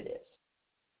isn't what it is.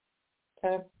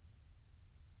 Okay?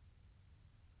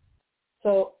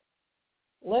 So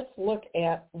let's look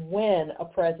at when a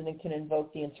president can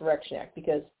invoke the Insurrection Act,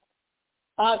 because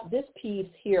this piece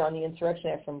here on the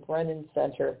Insurrection Act from Brennan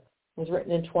Center was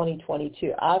written in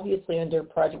 2022. Obviously, under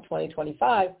Project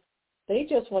 2025, they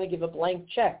just want to give a blank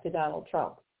check to Donald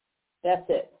Trump. That's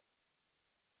it.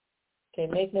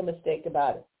 Okay, make no mistake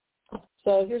about it.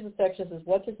 So here's the section that says,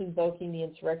 what does invoking the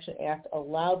Insurrection Act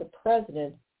allow the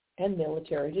president and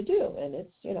military to do? And it's,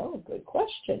 a good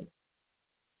question.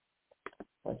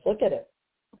 Let's look at it.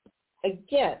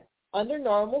 Again, under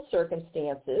normal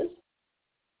circumstances,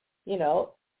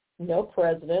 no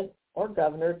president or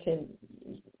governor can,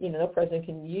 no president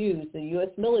can use the U.S.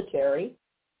 military.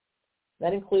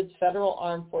 That includes federal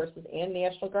armed forces and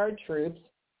National Guard troops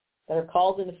that are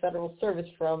called into federal service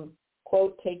from,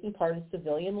 quote, taking part in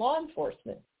civilian law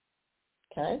enforcement.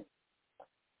 Okay?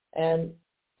 And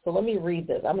so let me read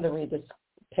this. I'm going to read this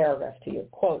paragraph to you.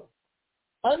 Quote,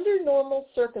 under normal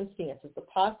circumstances, the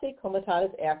Posse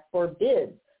Comitatus Act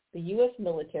forbids the U.S.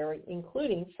 military,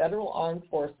 including federal armed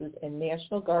forces and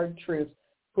National Guard troops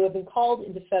who have been called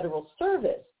into federal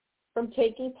service, from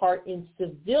taking part in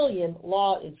civilian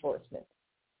law enforcement.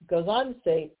 It goes on to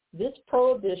say, this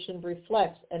prohibition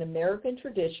reflects an American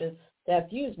tradition that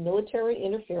views military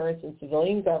interference in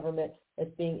civilian government as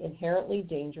being inherently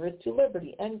dangerous to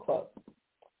liberty, end quote.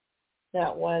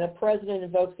 Now, when a president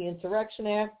invokes the Insurrection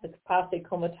Act, the Posse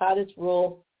Comitatus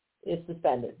rule is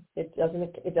suspended. It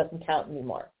doesn't count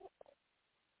anymore.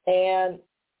 And,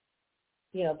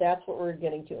 that's what we're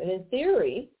getting to. And in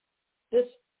theory, this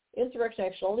Insurrection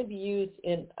Act should only be used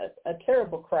in a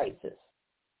terrible crisis.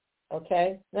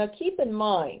 Okay? Now, keep in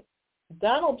mind,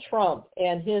 Donald Trump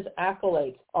and his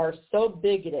acolytes are so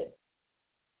bigoted.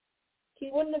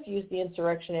 He wouldn't have used the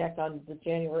Insurrection Act on the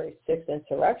January 6th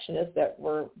insurrectionists that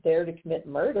were there to commit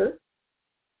murder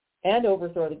and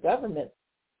overthrow the government,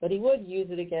 but he would use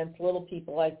it against little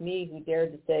people like me who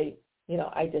dared to say,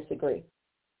 I disagree.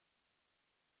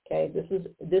 Okay,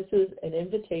 this is an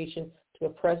invitation to a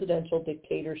presidential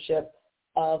dictatorship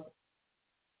of,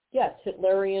 yes,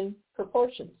 Hitlerian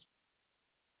proportions.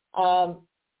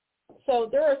 So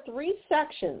there are 3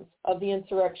 sections of the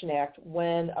Insurrection Act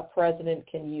when a president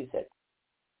can use it.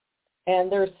 And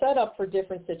they're set up for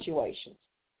different situations.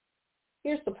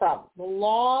 Here's the problem. The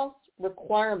law's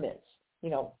requirements,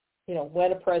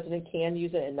 when a president can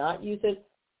use it and not use it,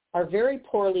 are very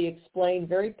poorly explained,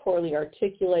 very poorly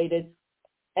articulated,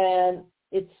 and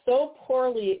it's so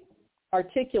poorly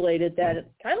articulated that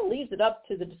it kind of leaves it up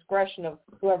to the discretion of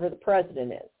whoever the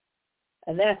president is.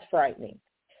 And that's frightening.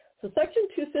 So Section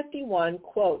 251,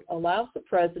 quote, allows the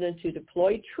president to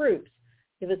deploy troops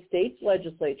if a state's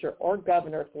legislature or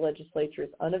governor, if the legislature is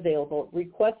unavailable,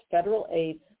 requests federal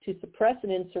aid to suppress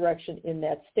an insurrection in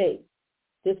that state.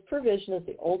 This provision is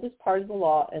the oldest part of the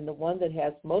law and the one that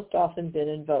has most often been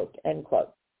invoked, end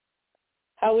quote.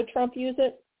 How would Trump use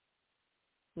it?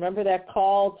 Remember that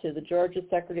call to the Georgia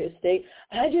Secretary of State?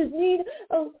 I just need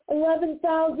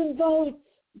 11,000 votes.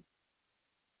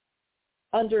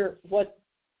 Under what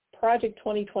Project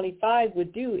 2025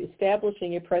 would do,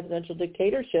 establishing a presidential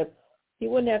dictatorship, he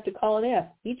wouldn't have to call and ask.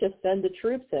 He'd just send the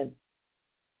troops in.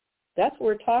 That's what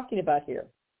we're talking about here.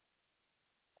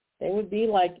 They would be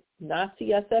like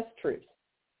Nazi SS troops.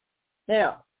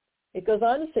 Now, it goes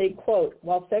on to say, quote,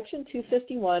 while Section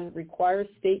 251 requires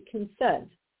state consent,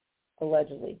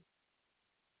 allegedly,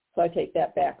 so I take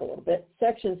that back a little bit,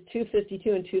 Sections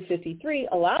 252 and 253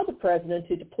 allow the president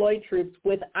to deploy troops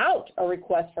without a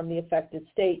request from the affected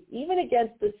state, even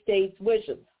against the state's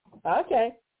wishes.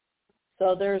 Okay,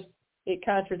 so it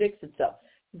contradicts itself.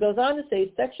 It goes on to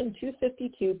say Section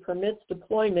 252 permits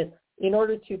deployment in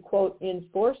order to, quote,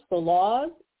 enforce the laws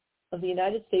of the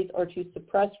United States or to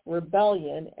suppress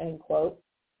rebellion, end quote,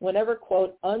 whenever,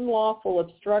 quote, unlawful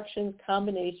obstructions,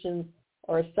 combinations,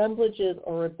 or assemblages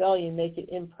or rebellion make it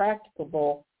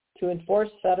impracticable to enforce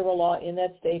federal law in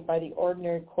that state by the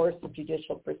ordinary course of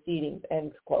judicial proceedings,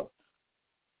 end quote.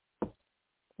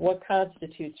 What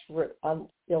constitutes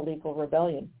illegal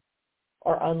rebellion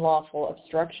or unlawful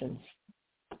obstructions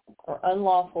or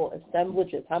unlawful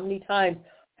assemblages? How many times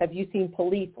have you seen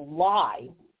police lie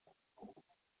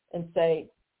and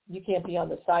say, you can't be on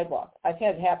the sidewalk? I've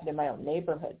had it happen in my own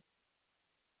neighborhood.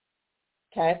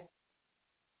 Okay?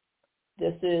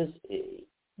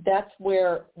 That's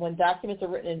where when documents are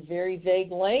written in very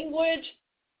vague language,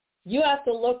 you have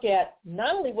to look at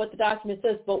not only what the document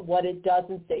says, but what it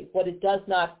doesn't say, what it does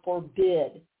not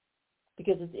forbid.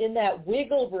 Because it's in that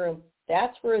wiggle room,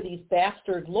 that's where these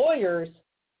bastard lawyers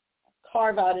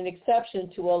carve out an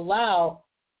exception to allow,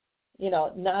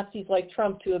 Nazis like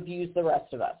Trump to abuse the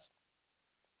rest of us.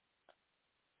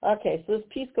 Okay, so this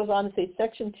piece goes on to say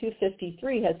Section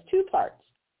 253 has two parts.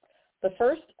 The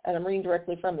first, and I'm reading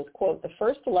directly from this quote, the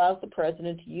first allows the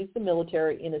president to use the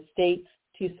military in a state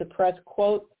to suppress,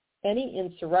 quote, any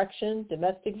insurrection,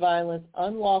 domestic violence,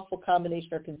 unlawful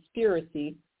combination or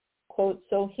conspiracy, quote,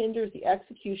 so hinders the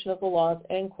execution of the laws,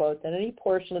 end quote, that any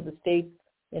portion of the state's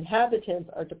inhabitants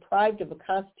are deprived of a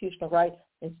constitutional right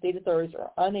and state authorities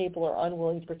are unable or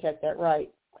unwilling to protect that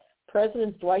right.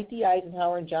 Presidents Dwight D.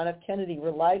 Eisenhower and John F. Kennedy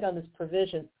relied on this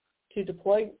provision to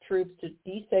deploy troops to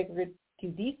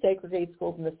desegregate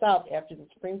schools in the South after the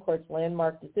Supreme Court's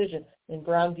landmark decision in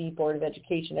Brown v. Board of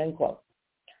Education, end quote.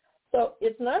 So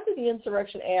it's not that the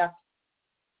Insurrection Act,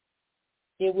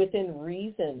 within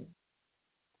reason,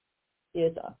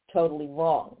 is totally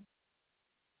wrong.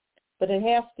 But it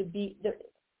has to be,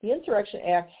 the Insurrection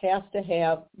Act has to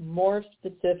have more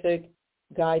specific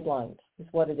guidelines, is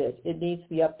what it is. It needs to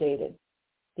be updated.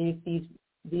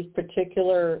 These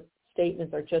particular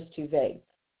statements are just too vague.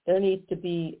 There needs to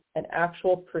be an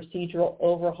actual procedural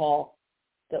overhaul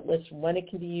that lists when it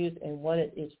can be used and when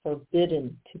it is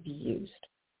forbidden to be used.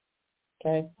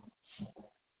 Okay?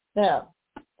 Now,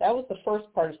 that was the first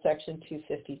part of Section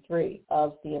 253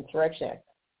 of the Insurrection Act.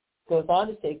 It goes on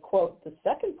to say, quote, the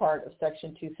second part of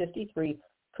Section 253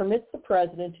 permits the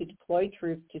president to deploy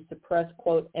troops to suppress,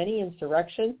 quote, any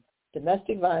insurrection,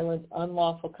 domestic violence,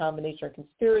 unlawful combination or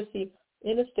conspiracy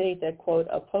in a state that, quote,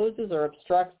 opposes or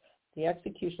obstructs the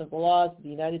execution of the laws of the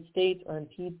United States or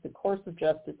impedes the course of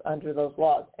justice under those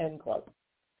laws, end quote.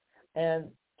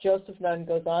 And Joseph Nunn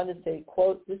goes on to say,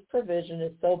 quote, this provision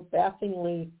is so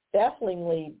bafflingly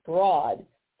broad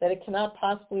that it cannot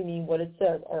possibly mean what it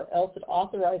says, or else it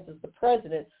authorizes the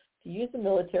president to use the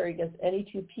military against any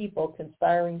two people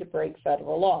conspiring to break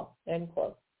federal law, end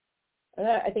quote. And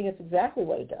I think it's exactly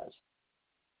what it does.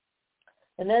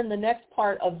 And then the next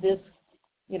part of this,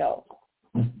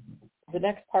 the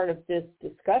next part of this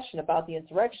discussion about the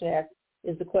Insurrection Act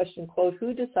is the question, quote,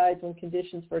 who decides when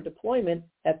conditions for deployment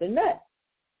have been met?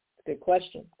 It's a good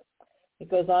question.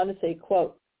 It goes on to say,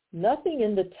 quote, nothing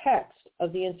in the text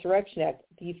of the Insurrection Act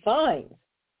defines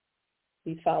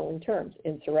these following terms: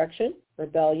 insurrection,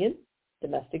 rebellion,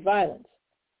 domestic violence,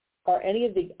 or any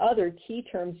of the other key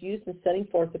terms used in setting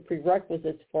forth the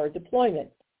prerequisites for deployment.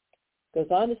 It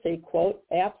goes on to say, quote,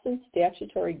 absent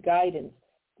statutory guidance,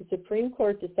 the Supreme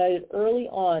Court decided early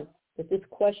on that this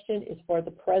question is for the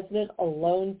president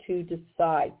alone to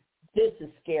decide. This is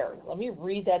scary. Let me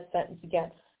read that sentence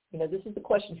again. This is the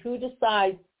question, who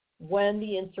decides when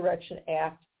the Insurrection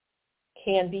Act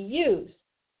can be used?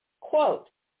 Quote,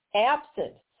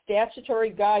 absent statutory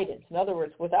guidance, in other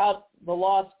words, without the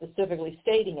law specifically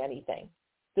stating anything,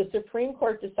 the Supreme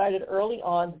Court decided early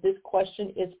on that this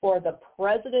question is for the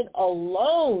president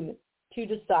alone to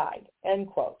decide, end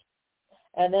quote.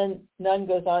 And then Nunn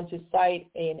goes on to cite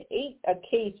a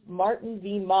case, Martin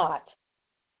v. Mott,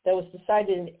 that was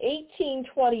decided in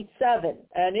 1827.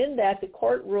 And in that, the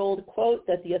court ruled, quote,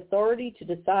 that the authority to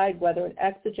decide whether an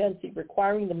exigency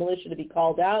requiring the militia to be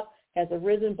called out has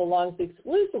arisen belongs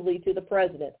exclusively to the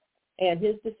president, and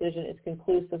his decision is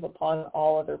conclusive upon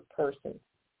all other persons.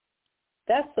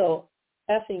 That's so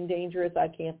effing dangerous, I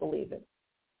can't believe it.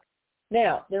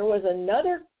 Now, there was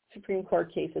another Supreme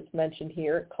Court case that's mentioned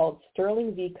here called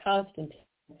Sterling v. Constantine,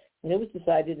 and it was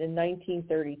decided in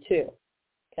 1932,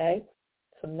 okay,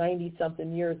 so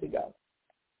 90-something years ago.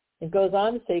 It goes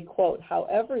on to say, quote,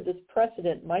 however, this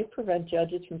precedent might prevent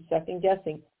judges from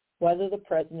second-guessing whether the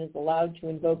president is allowed to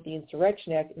invoke the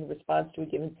Insurrection Act in response to a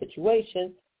given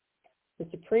situation. The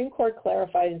Supreme Court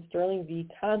clarified in Sterling v.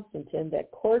 Constantine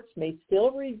that courts may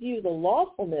still review the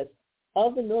lawfulness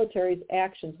of the military's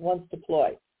actions once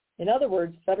deployed. In other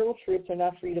words, federal troops are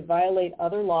not free to violate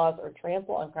other laws or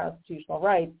trample on constitutional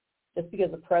rights just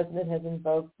because the president has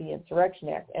invoked the Insurrection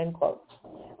Act, end quote.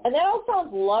 And that all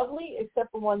sounds lovely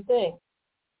except for one thing.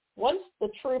 Once the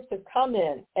troops have come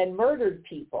in and murdered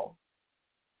people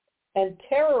and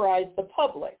terrorized the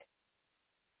public,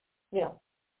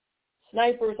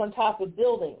 snipers on top of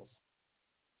buildings,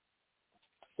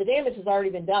 the damage has already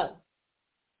been done.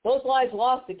 Those lives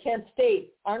lost to Kent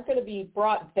State aren't going to be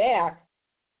brought back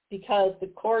because the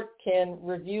court can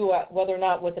review whether or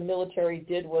not what the military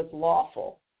did was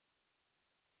lawful.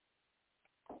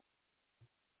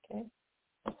 Okay.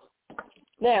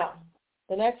 Now,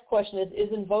 the next question is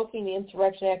invoking the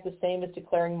Insurrection Act the same as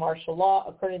declaring martial law?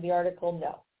 According to the article,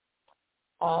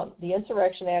 no. The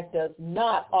Insurrection Act does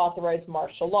not authorize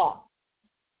martial law.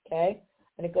 Okay?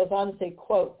 And it goes on to say,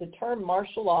 quote, the term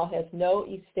martial law has no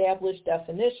established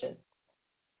definition.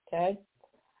 Okay?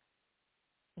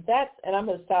 And I'm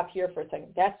going to stop here for a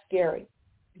second. That's scary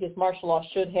because martial law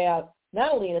should have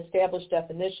not only an established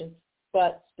definition,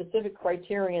 but specific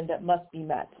criterion that must be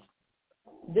met.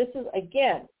 This is,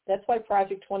 again, that's why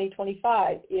Project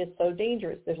 2025 is so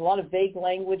dangerous. There's a lot of vague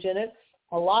language in it,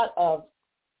 a lot of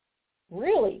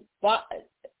really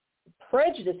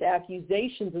prejudice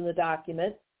accusations in the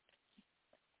document.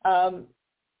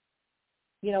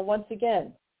 Once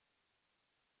again,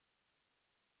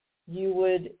 you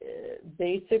would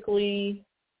basically,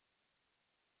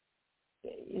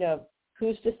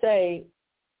 who's to say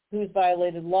who's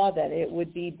violated law then? It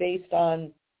would be based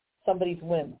on somebody's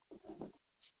whim.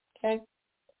 Okay?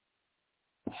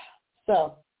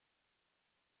 So,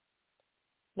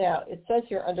 now, it says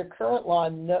here, under current law,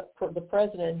 the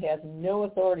president has no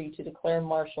authority to declare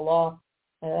martial law,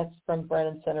 and that's from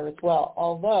Brennan Center as well.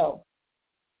 Although,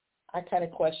 I kind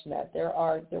of question that. There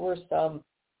were some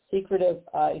secretive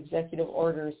executive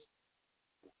orders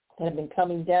that have been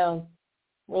coming down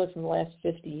really from the last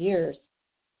 50 years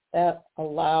that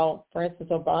allow, for instance,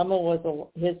 Obama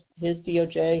his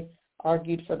DOJ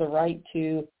argued for the right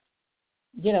to,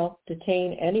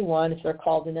 detain anyone if they're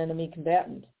called an enemy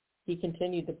combatant. He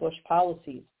continued the Bush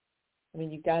policies. I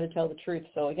mean, you've got to tell the truth.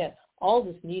 So again, all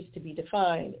this needs to be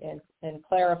defined and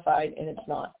clarified, and it's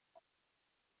not.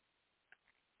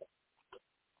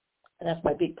 And that's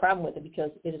my big problem with it, because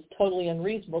it is totally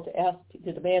unreasonable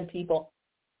to demand people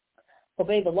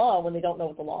obey the law when they don't know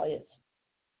what the law is.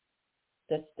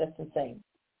 That's insane.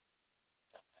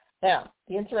 Now,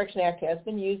 the Insurrection Act has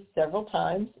been used several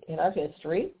times in our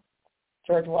history.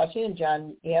 George Washington and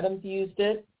John Adams used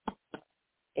it.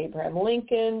 Abraham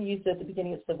Lincoln used it at the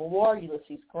beginning of the Civil War.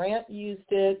 Ulysses Grant used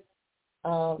it.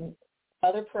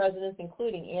 Other presidents,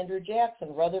 including Andrew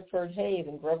Jackson, Rutherford Hayes,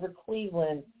 and Grover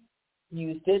Cleveland,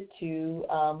 used it to,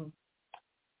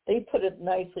 they put it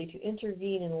nicely, to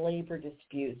intervene in labor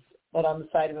disputes, but on the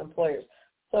side of employers.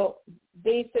 So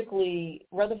basically,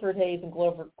 Rutherford Hayes and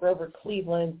Grover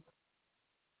Cleveland,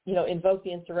 invoked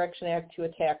the Insurrection Act to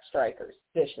attack strikers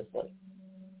viciously.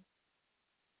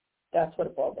 That's what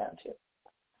it boiled down to.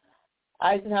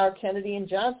 Eisenhower, Kennedy, and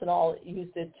Johnson all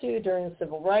used it too during the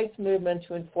Civil Rights Movement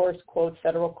to enforce, quote,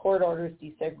 federal court orders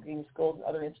desegregating schools and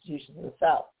other institutions in the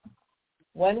South.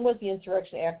 When was the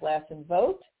Insurrection Act last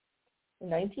invoked? In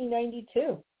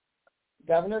 1992. The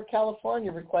governor of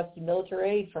California requested military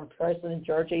aid from President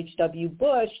George H.W.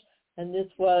 Bush, and this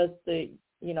was the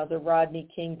Rodney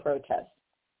King protest.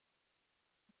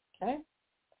 Okay?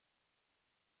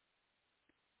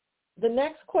 The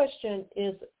next question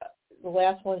is the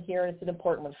last one here, and it's an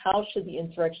important one. How should the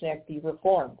Insurrection Act be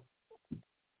reformed?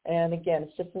 And again,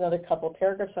 it's just another couple of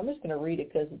paragraphs. I'm just going to read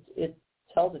it because it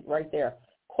tells it right there.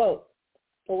 Quote,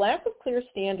 the lack of clear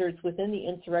standards within the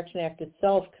Insurrection Act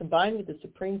itself, combined with the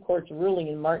Supreme Court's ruling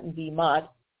in Martin v.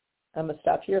 Mott, I'm going to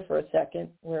stop here for a second,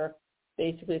 where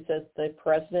basically it says the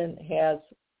president has,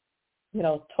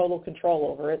 total control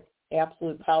over it,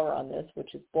 absolute power on this,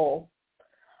 which is bull.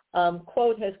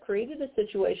 Quote, has created a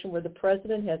situation where the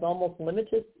president has almost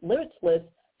limitless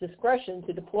discretion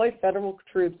to deploy federal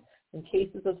troops in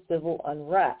cases of civil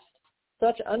unrest.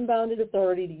 Such unbounded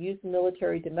authority to use the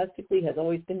military domestically has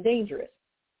always been dangerous.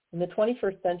 In the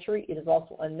 21st century, it is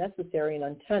also unnecessary and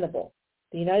untenable.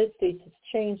 The United States has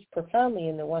changed profoundly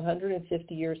in the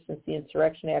 150 years since the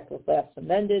Insurrection Act was last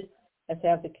amended, as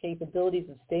have the capabilities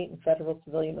of state and federal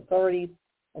civilian authorities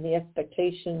and the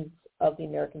expectations of the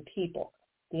American people.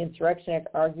 The Insurrection Act,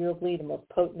 arguably the most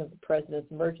potent of the president's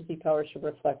emergency powers, should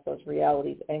reflect those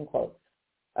realities, end quote.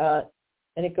 And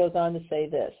it goes on to say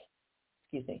this,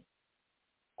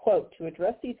 quote, to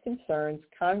address these concerns,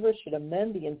 Congress should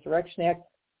amend the Insurrection Act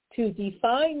to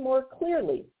define more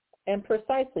clearly and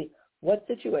precisely what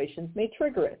situations may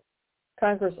trigger it.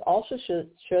 Congress also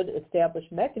should establish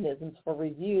mechanisms for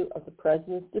review of the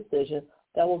president's decision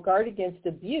that will guard against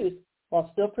abuse while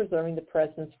still preserving the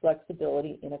president's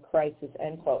flexibility in a crisis,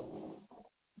 end quote.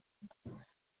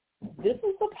 This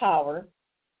is the power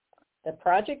that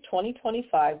Project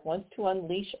 2025 wants to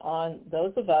unleash on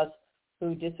those of us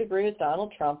who disagree with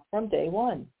Donald Trump from day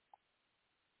one.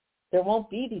 There won't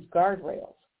be these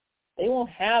guardrails. They won't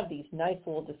have these nice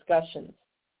little discussions.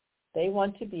 They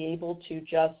want to be able to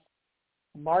just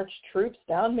march troops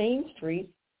down Main Street.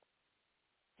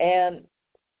 And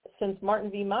since Martin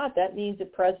v. Mott, that means the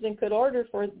president could order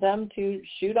for them to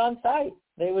shoot on sight.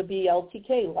 They would be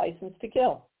LTK, license to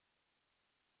kill.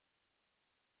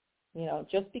 You know,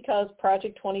 just because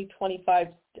Project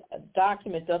 2025's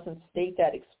document doesn't state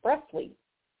that expressly,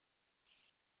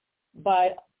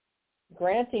 by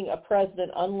granting a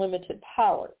president unlimited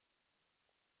power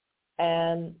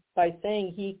and by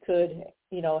saying he could,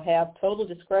 you know, have total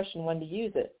discretion when to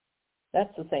use it,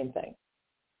 that's the same thing.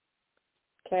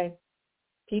 Okay?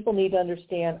 People need to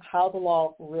understand how the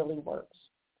law really works.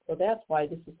 So that's why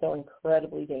this is so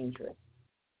incredibly dangerous.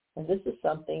 And this is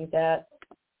something that,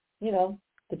 you know,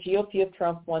 the GOP of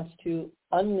Trump wants to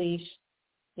unleash,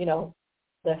 you know,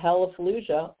 the hell of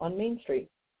Fallujah on Main Street.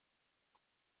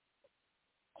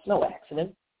 It's no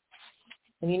accident.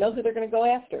 And you know who they're going to go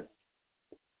after.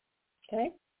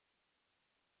 Okay?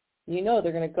 You know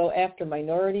they're going to go after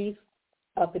minorities,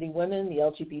 uppity women, the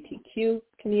LGBTQ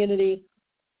community,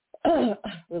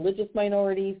 religious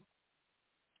minorities,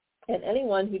 and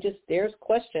anyone who just dares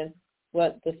question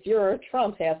what the Führer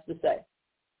Trump has to say.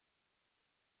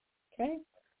 Okay?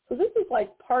 So this is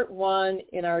like part one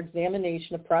in our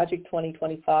examination of Project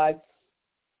 2025.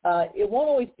 It won't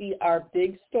always be our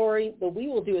big story, but we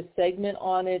will do a segment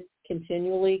on it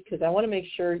continually because I want to make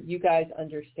sure you guys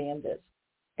understand this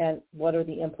and what are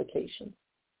the implications.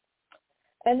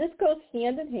 And this goes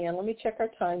hand in hand, let me check our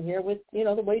time here, with, you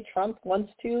know, the way Trump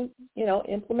wants to, you know,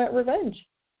 implement revenge.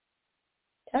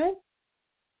 Okay?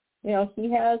 You know, he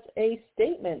has a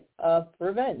statement of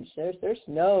revenge. There's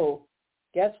no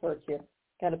guesswork here.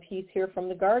 Got a piece here from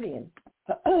The Guardian.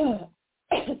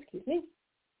 Excuse me.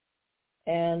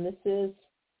 And this is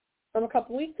from a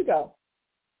couple weeks ago.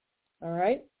 All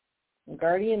right? The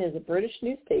Guardian is a British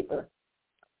newspaper.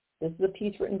 This is a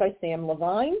piece written by Sam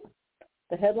Levine.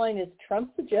 The headline is,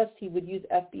 Trump suggests he would use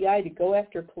FBI to go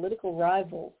after political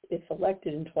rivals if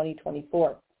elected in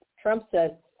 2024. Trump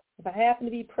said, if I happen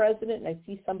to be president and I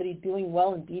see somebody doing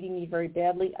well and beating me very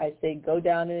badly, I say go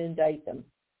down and indict them.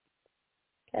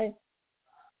 Okay?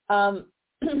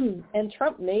 And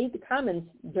Trump made the comments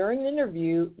during an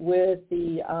interview with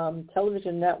the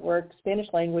television network, Spanish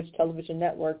language television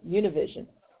network, Univision.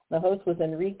 The host was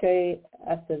Enrique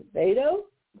Acevedo.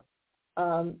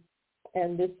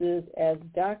 And this is as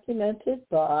documented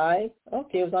by,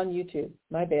 okay, it was on YouTube.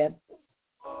 My bad.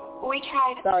 We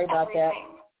tried Sorry about that.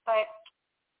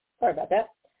 Sorry about that.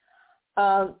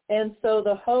 And so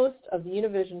the host of the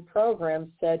Univision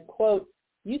program said, quote,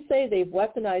 you say they've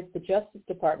weaponized the Justice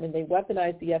Department, they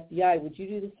weaponized the FBI. Would you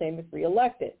do the same if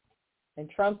reelected? And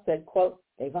Trump said, quote,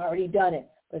 they've already done it.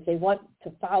 But if they want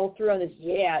to follow through on this,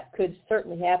 yeah, it could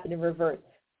certainly happen in reverse.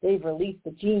 They've released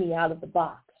the genie out of the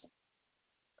box.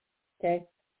 Okay?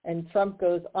 And Trump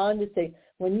goes on to say,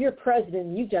 when you're president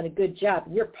and you've done a good job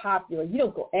and you're popular, you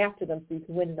don't go after them so you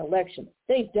can win an election.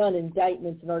 They've done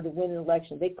indictments in order to win an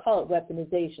election. They call it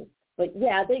weaponization. But,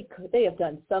 yeah, they have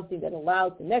done something that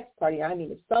allows the next party, I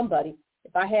mean,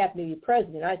 if I happen to be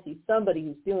president, I see somebody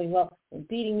who's doing well and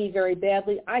beating me very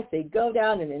badly, I say go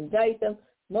down and indict them.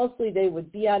 Mostly they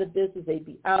would be out of business. They'd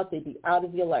be out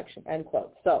of the election, end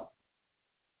quote. So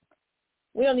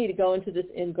we don't need to go into this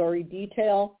in gory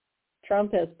detail.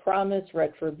 Trump has promised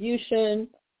retribution.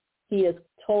 He has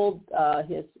told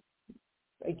his,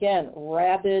 again,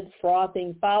 rabid,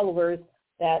 frothing followers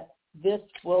that this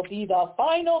will be the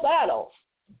final battle.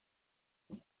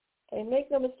 Okay,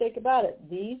 make no mistake about it.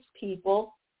 These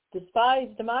people despise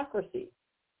democracy.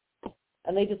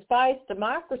 And they despise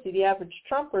democracy, the average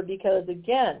Trumper, because,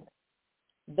 again,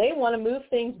 they want to move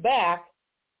things back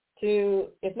to,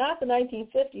 if not the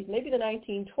 1950s, maybe the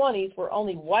 1920s, where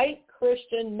only white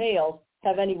Christian males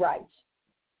have any rights.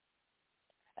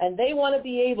 And they want to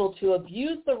be able to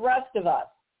abuse the rest of us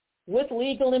with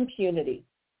legal impunity.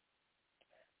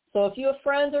 So if you have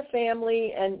friends or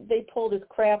family and they pull this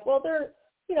crap, well, they're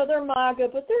MAGA,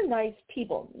 but they're nice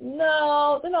people.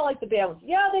 No, they're not like the bad ones.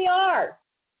 Yeah, they are.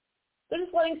 They're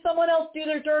just letting someone else do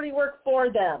their dirty work for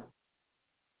them.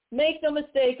 Make no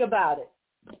mistake about it.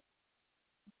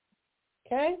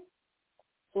 Okay?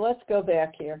 So let's go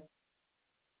back here.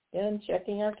 Again,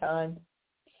 checking our time.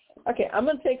 Okay, I'm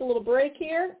going to take a little break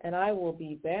here, and I will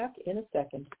be back in a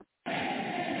second.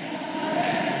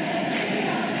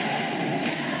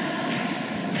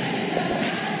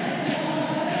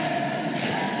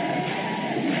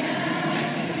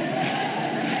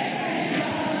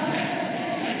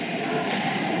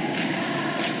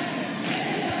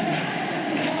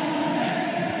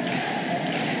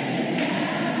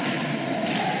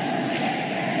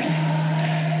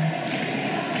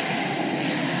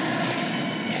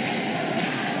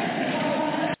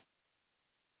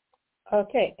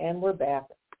 Okay, and we're back.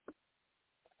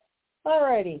 All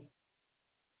righty.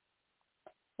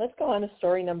 Let's go on to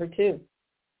story number 2.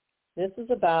 This is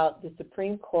about the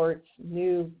Supreme Court's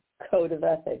new code of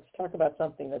ethics. Talk about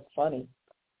something that's funny.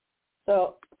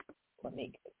 So let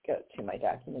me go to my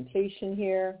documentation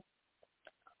here.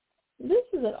 This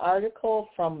is an article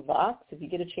from Vox. If you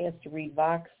get a chance to read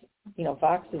Vox,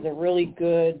 Vox is a really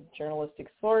good journalistic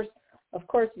source. Of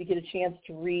course, if you get a chance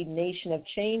to read Nation of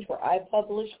Change, where I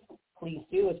publish, please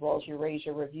do, as well as your Raise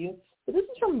Your Review. But this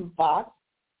is from Vox,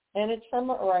 and it's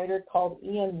from a writer called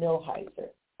Ian Millhiser.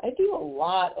 I do a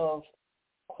lot of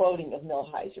quoting of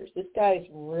Millhiser's. This guy is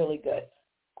really good.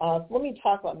 Let me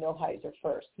talk about Millhiser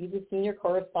first. He's a senior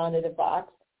correspondent at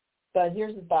Vox, but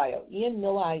here's his bio. Ian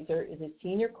Millhiser is a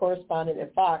senior correspondent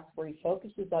at Vox, where he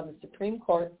focuses on the Supreme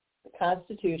Court, the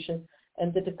Constitution,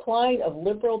 and the decline of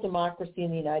liberal democracy in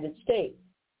the United States.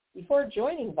 Before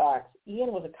joining Vox,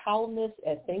 Ian was a columnist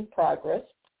at Think Progress.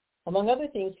 Among other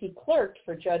things, he clerked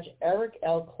for Judge Eric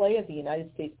L. Clay of the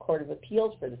United States Court of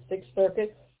Appeals for the Sixth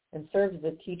Circuit and served as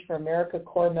a Teach for America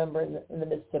Corps member in the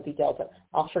Mississippi Delta.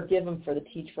 I'll forgive him for the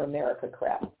Teach for America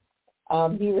crap.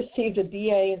 He received a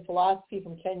BA in philosophy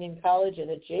from Kenyon College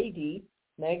and a JD,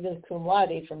 magna cum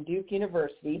laude, from Duke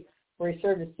University, where he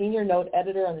served as senior note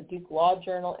editor on the Duke Law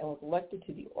Journal and was elected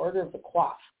to the Order of the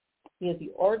Coif. He is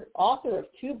the author of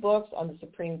 2 books on the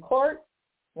Supreme Court.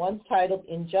 One's titled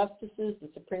Injustices, the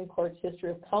Supreme Court's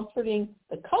History of Comforting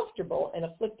the Comfortable and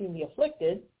Afflicting the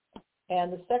Afflicted.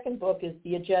 And the second book is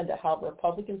The Agenda, How the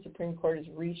Republican Supreme Court is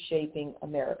Reshaping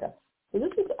America. So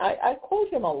this is, I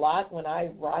quote him a lot when I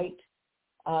write,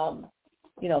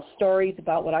 stories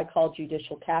about what I call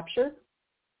judicial capture.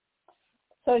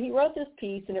 So he wrote this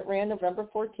piece, and it ran November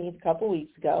 14th, a couple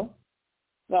weeks ago.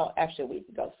 Well, actually a week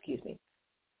ago, excuse me.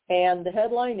 And the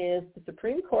headline is, The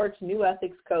Supreme Court's New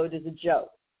Ethics Code is a Joke.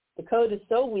 The code is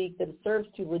so weak that it serves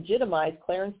to legitimize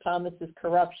Clarence Thomas's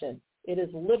corruption. It is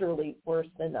literally worse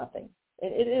than nothing.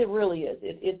 It really is.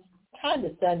 It's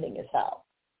condescending as hell,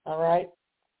 all right?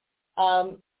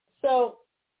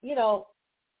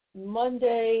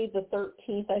 Monday the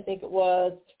 13th, I think it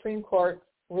was, Supreme Court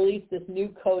released this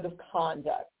new code of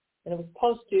conduct. And it was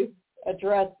supposed to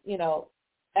address,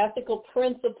 ethical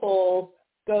principles,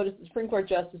 go to Supreme Court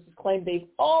justices claim they've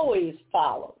always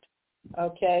followed,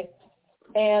 okay?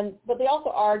 But they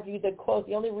also argued that, quote,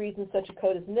 the only reason such a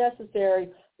code is necessary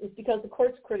is because the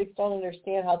court's critics don't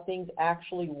understand how things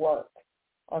actually work.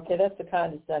 Okay, that's the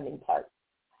condescending part.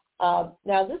 Now,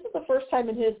 this is the first time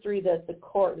in history that the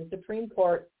Supreme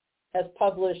Court, has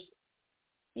published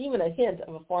even a hint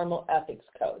of a formal ethics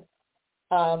code.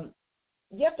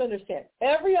 You have to understand,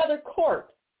 every other court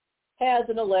has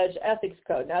an alleged ethics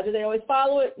code. Now, do they always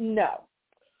follow it? No.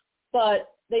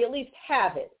 But they at least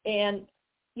have it. And,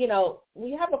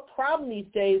 we have a problem these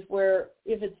days where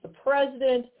if it's the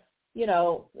president,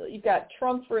 you've got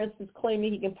Trump, for instance,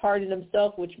 claiming he can pardon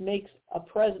himself, which makes a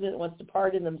president wants to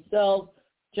pardon themselves,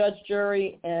 judge,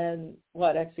 jury, and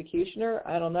executioner?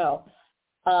 I don't know.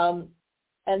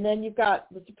 And then you've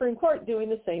got the Supreme Court doing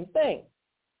the same thing.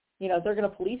 They're going to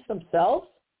police themselves.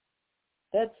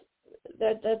 That's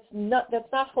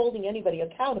not holding anybody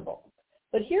accountable.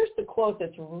 But here's the quote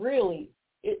that's really,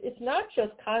 it's not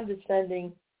just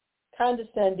condescending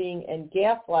and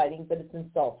gaslighting, but it's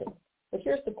insulting. But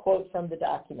here's the quote from the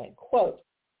document. Quote,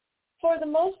 for the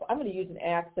most, I'm going to use an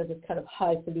accent that's kind of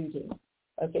highfalutin.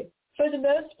 Okay. For the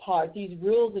most part, these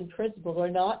rules and principles are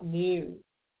not new.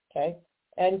 Okay.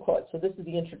 End quote. So this is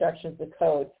the introduction of the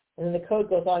code. And then the code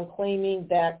goes on claiming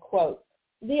that, quote,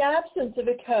 the absence of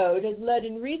a code has led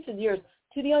in recent years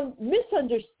to the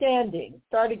misunderstanding.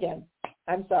 Start again.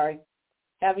 I'm sorry.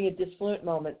 Having a disfluent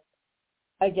moment.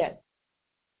 Again.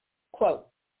 Quote,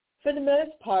 for the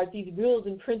most part, these rules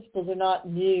and principles are not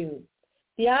new.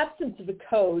 The absence of a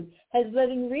code has led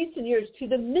in recent years to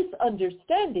the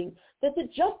misunderstanding that the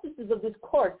justices of this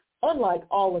court, unlike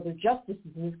all other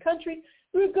justices in this country,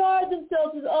 regard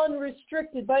themselves as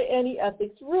unrestricted by any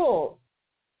ethics rules.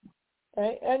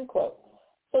 Okay, end quote.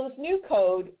 So this new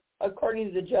code, according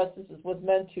to the justices, was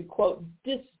meant to, quote,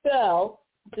 dispel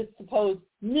this supposed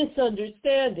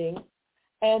misunderstanding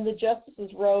And the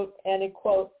justices wrote, and it,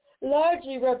 quote,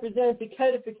 largely represents the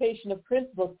codification of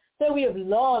principles that we have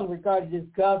long regarded as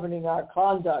governing our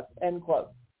conduct, end quote.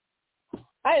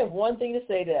 I have one thing to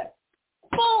say to that.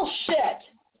 Bullshit!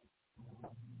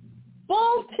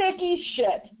 Bull-ticky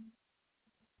shit.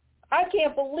 I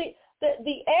can't believe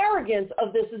the arrogance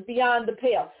of this is beyond the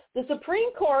pale. The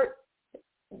Supreme Court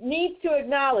needs to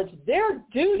acknowledge their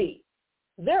duty,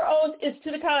 their oath is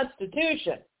to the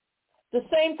Constitution. The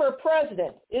same for a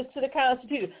president is to the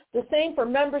Constitution. The same for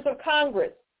members of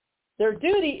Congress. Their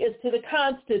duty is to the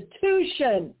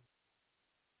Constitution.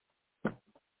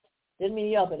 Didn't mean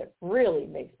to yell, but it really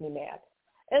makes me mad.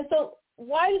 And so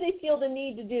why do they feel the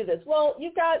need to do this? Well,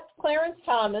 you've got Clarence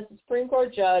Thomas, the Supreme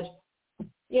Court judge.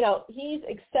 You know, he's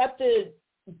accepted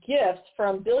gifts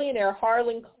from billionaire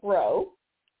Harlan Crow,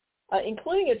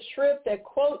 including a trip that,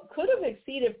 quote, could have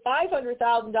exceeded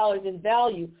 $500,000 in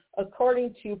value,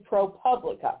 according to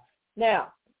ProPublica.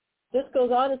 Now, this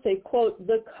goes on to say, quote,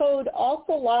 the code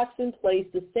also locks in place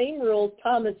the same rules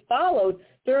Thomas followed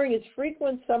during his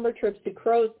frequent summer trips to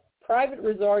Crow's private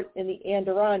resort in the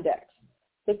Adirondacks.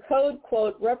 The code,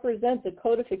 quote, represents a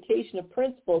codification of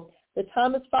principles that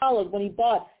Thomas followed when he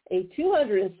bought a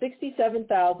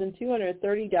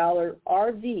 $267,230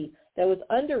 RV that was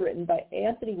underwritten by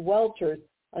Anthony Welchers,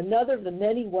 another of the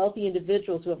many wealthy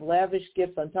individuals who have lavished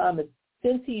gifts on Thomas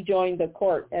since he joined the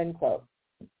court, end quote.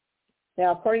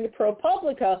 Now, according to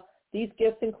ProPublica, these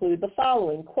gifts include the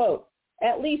following, quote,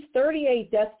 at least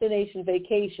 38 destination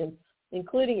vacations,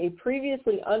 including a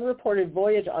previously unreported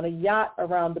voyage on a yacht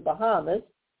around the Bahamas,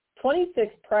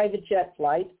 26 private jet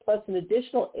flights, plus an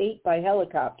additional 8 by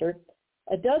helicopter,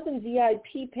 a dozen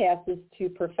VIP passes to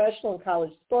professional and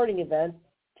college sporting events,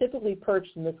 typically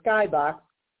perched in the skybox,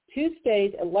 2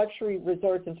 stays at luxury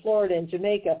resorts in Florida and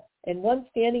Jamaica, and 1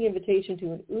 standing invitation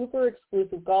to an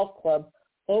uber-exclusive golf club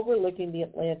overlooking the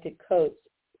Atlantic coast,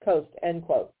 end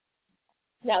quote.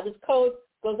 Now, this code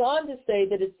goes on to say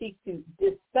that it seeks to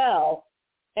dispel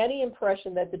any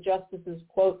impression that the justices,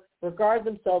 quote, regard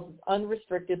themselves as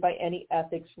unrestricted by any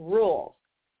ethics rules.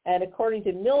 And according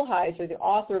to Millhiser, the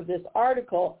author of this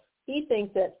article, he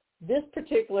thinks that this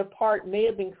particular part may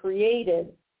have been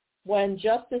created when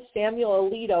Justice Samuel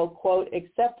Alito, quote,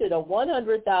 accepted a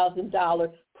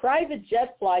 $100,000 private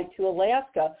jet flight to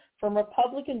Alaska from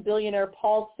Republican billionaire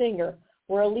Paul Singer,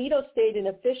 where Alito stayed in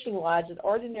a fishing lodge that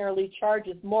ordinarily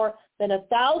charges more than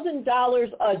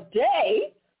 $1,000 a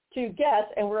day to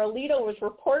guests, and where Alito was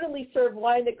reportedly served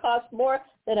wine that cost more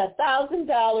than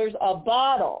 $1,000 a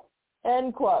bottle,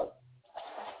 end quote.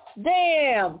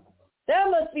 Damn,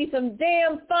 that must be some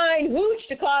damn fine hooch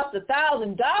to cost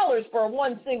 $1,000 for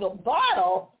one single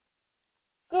bottle.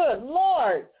 Good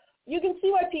Lord. You can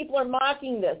see why people are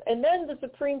mocking this. And then the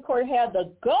Supreme Court had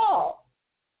the gall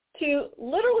to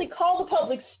literally call the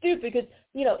public stupid because,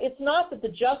 you know, it's not that the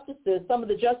justices, some of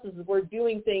the justices were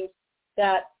doing things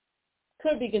that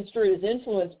could be construed as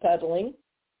influence peddling,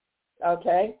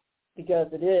 okay,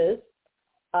 because it is,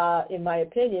 in my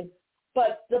opinion.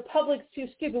 But the public's too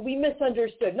stupid. We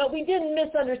misunderstood. No, we didn't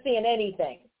misunderstand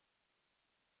anything,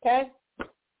 okay?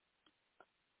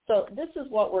 So this is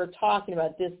what we're talking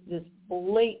about, this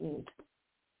blatant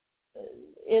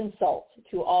insult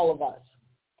to all of us.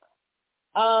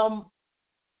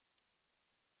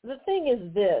 The thing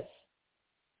is this.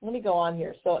 Let me go on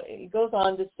here. So it goes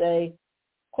on to say,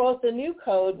 quote, the new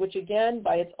code, which again,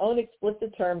 by its own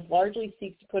explicit terms, largely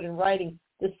seeks to put in writing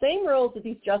the same rules that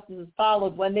these justices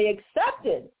followed when they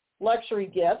accepted luxury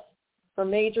gifts from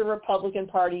major Republican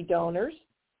Party donors.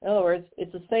 In other words,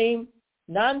 it's the same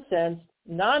nonsense,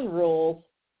 non-rules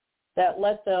that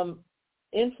let them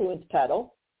influence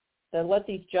peddle, that let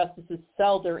these justices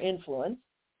sell their influence.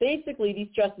 Basically, these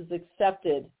justices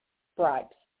accepted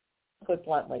bribes, put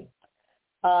bluntly.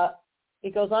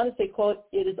 It goes on to say, quote,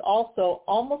 it is also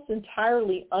almost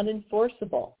entirely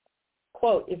unenforceable.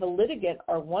 Quote, if a litigant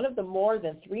or one of the more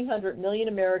than 300 million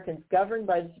Americans governed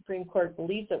by the Supreme Court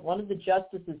believes that one of the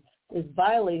justices is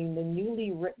violating the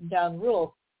newly written down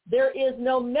rules, there is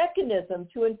no mechanism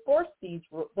to enforce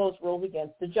those rules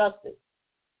against the justice,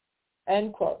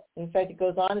 end quote. In fact, it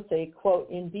goes on to say, quote,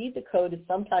 indeed, the code is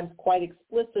sometimes quite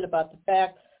explicit about the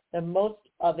fact that most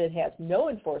of it has no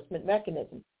enforcement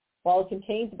mechanism. While it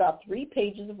contains about 3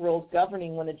 pages of rules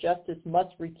governing when a justice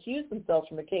must recuse themselves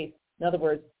from a case. In other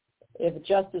words, if a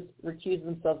justice recuses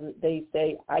themselves, they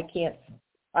say, I can't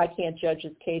judge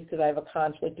this case because I have a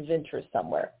conflict of interest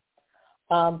somewhere.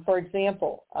 For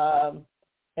example,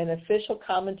 an official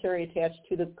commentary attached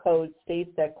to the code states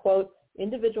that, quote,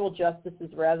 individual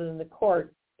justices rather than the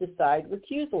court decide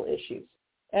recusal issues,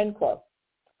 end quote.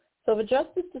 So if a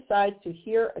justice decides to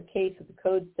hear a case that the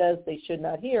code says they should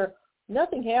not hear,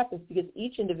 nothing happens because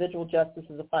each individual justice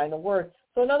is a final word.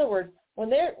 So in other words, when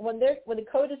the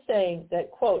code is saying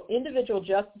that, quote, individual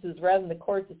justices rather than the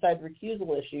court decide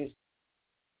recusal issues,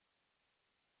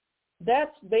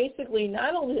 that's basically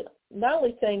not only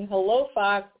saying, hello,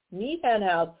 Fox, meet hen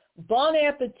house, bon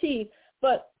appetit,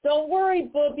 but don't worry,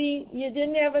 booby, you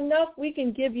didn't have enough. We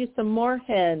can give you some more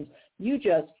hens. You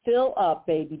just fill up,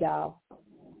 baby doll.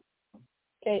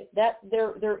 Okay, that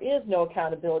there is no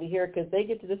accountability here because they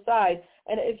get to decide.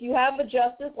 And if you have a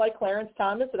justice like Clarence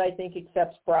Thomas that I think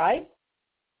accepts bribes,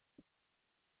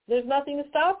 there's nothing to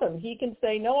stop him. He can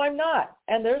say, no, I'm not.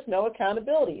 And there's no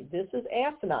accountability. This is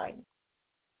asinine.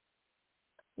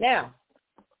 Now,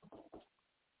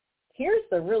 here's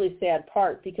the really sad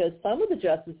part, because some of the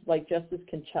justices, like Justice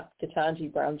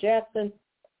Ketanji Brown Jackson,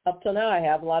 up till now I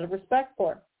have a lot of respect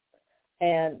for.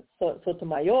 And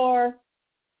Sotomayor,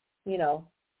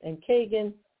 and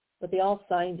Kagan, but they all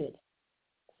signed it.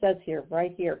 It says here,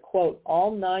 right here, quote,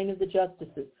 all 9 of the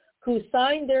justices who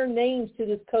signed their names to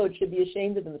this code should be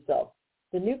ashamed of themselves.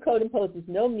 The new code imposes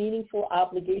no meaningful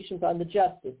obligations on the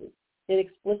justices. It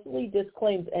explicitly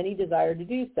disclaims any desire to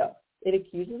do so. It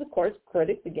accuses the court's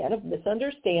critics, again, of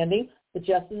misunderstanding the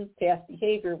justice's past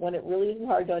behavior when it really isn't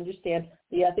hard to understand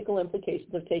the ethical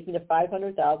implications of taking a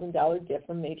 $500,000 gift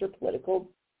from a major political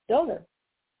donor.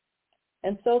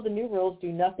 And so the new rules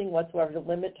do nothing whatsoever to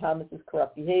limit Thomas's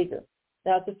corrupt behavior.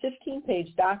 Now, it's a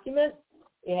 15-page document.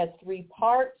 It has 3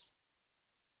 parts.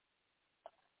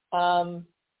 And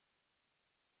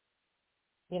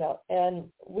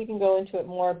we can go into it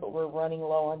more, but we're running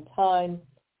low on time.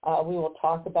 We will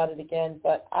talk about it again,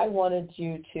 but I wanted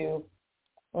you to,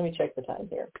 let me check the time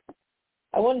here.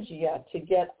 I wanted you, to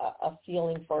get a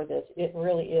feeling for this. It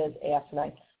really is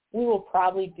asinine. We will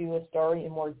probably do a story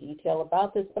in more detail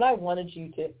about this, but I wanted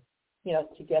you to,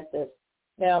 to get this.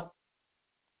 Now,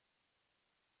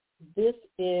 this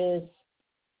is,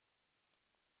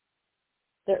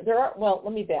 there are, well,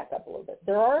 let me back up a little bit.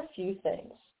 There are a few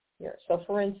things here. So,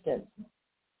 for instance,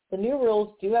 the new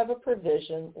rules do have a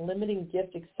provision limiting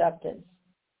gift acceptance,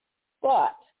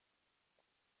 but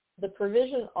the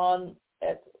provision on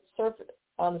the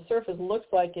surface looks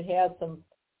like it has some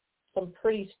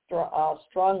pretty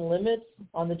strong limits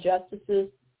on the justices.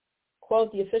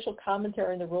 Quote, the official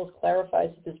commentary in the rules clarifies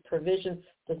that this provision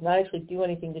does not actually do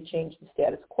anything to change the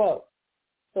status quo.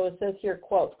 So it says here,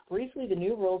 quote, briefly, the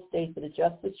new rules state that a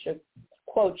justice should,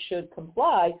 quote, should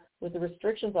comply with the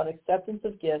restrictions on acceptance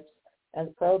of gifts and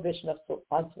the prohibition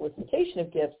on solicitation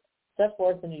of gifts set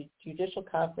forth in the Judicial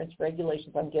Conference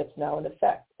regulations on gifts now in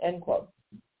effect, end quote.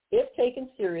 If taken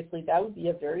seriously, that would be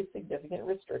a very significant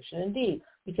restriction indeed,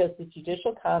 because the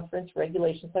Judicial Conference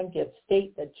regulations on gifts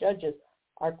state that judges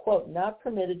are, quote, not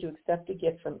permitted to accept a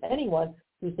gift from anyone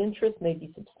whose interests may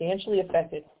be substantially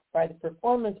affected by the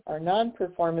performance or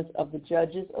non-performance of the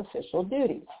judge's official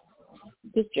duties.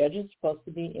 This judge is supposed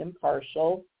to be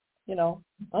impartial,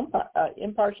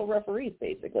 impartial referees,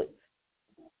 basically.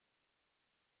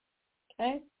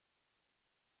 Okay?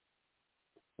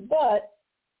 But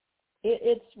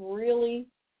it's really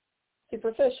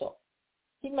superficial.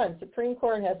 Keep in mind, the Supreme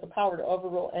Court has the power to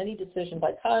overrule any decision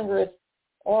by Congress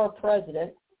or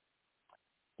President.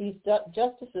 These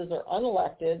justices are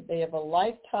unelected. They have a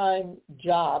lifetime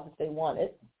job if they want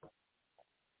it.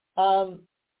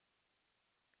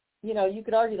 You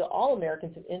could argue that all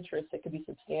Americans have interests that could be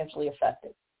substantially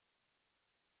affected.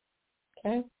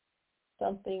 Okay?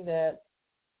 Something that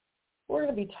we're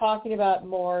going to be talking about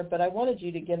more, but I wanted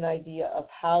you to get an idea of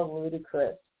how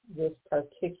ludicrous this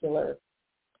particular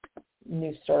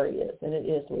news story is, and it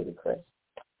is ludicrous.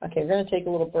 Okay, we're going to take a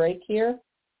little break here.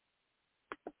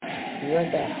 Be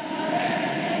right back.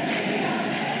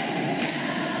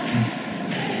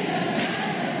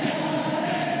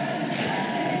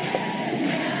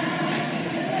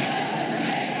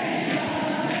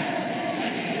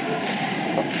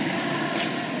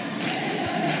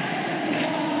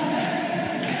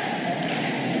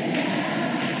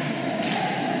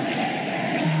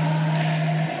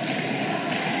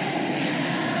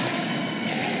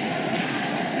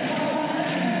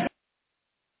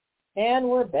 And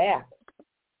we're back.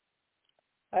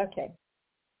 Okay.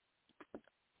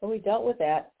 So we dealt with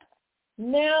that.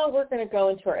 Now we're going to go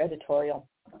into our editorial.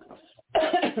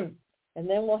 And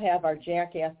then we'll have our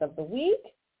Jackass of the Week.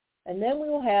 And then we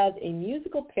will have a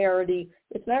musical parody.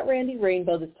 It's not Randy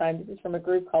Rainbow this time. This is from a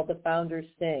group called The Founders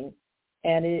Sing.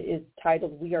 And it is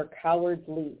titled We Are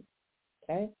Cowardly.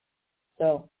 Okay?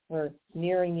 So we're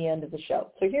nearing the end of the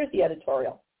show. So here's the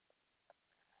editorial.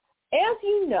 As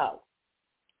you know,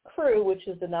 Crew, which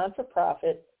is the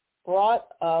non-for-profit brought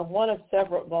one of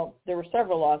several, well, there were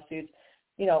several lawsuits.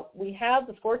 You know, we have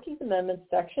the 14th Amendment,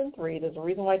 Section 3. There's a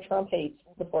reason why Trump hates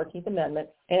the 14th Amendment,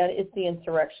 and it's the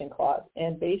insurrection clause.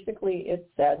 And basically it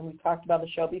says, and we've talked about the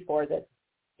show before, that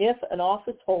if an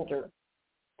office holder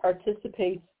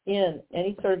participates in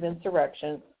any sort of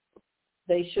insurrection,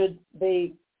 they should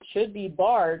be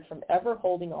barred from ever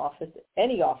holding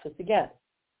any office again.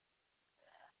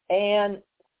 And,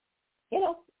 you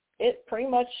know, it pretty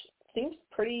much seems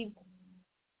pretty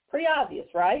obvious,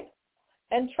 right?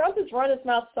 And Trump has run his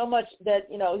mouth so much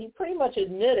that, you know, he pretty much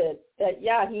admitted that,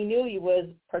 yeah, he knew he was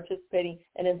participating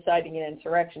and inciting an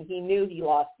insurrection. He knew he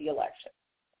lost the election,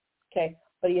 okay?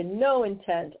 But he had no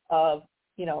intent of,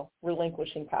 you know,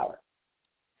 relinquishing power.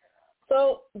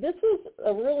 So this was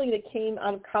a ruling that came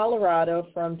out of Colorado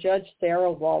from Judge Sarah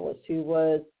Wallace, who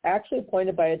was actually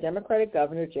appointed by a Democratic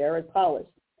governor, Jared Polis.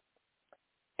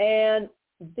 And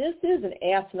this is an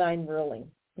asinine ruling.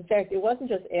 In fact, it wasn't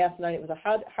just asinine, it was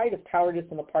a height of cowardice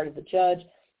on the part of the judge,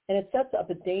 and it sets up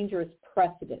a dangerous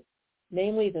precedent,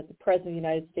 namely that the President of the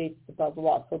United States is above the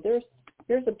law. So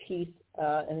here's a piece,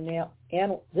 an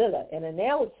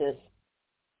analysis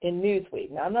in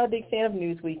Newsweek. Now, I'm not a big fan of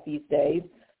Newsweek these days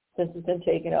since it's been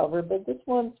taken over, but this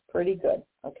one's pretty good,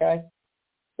 okay?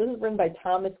 This is written by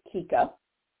Thomas Kika.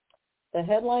 The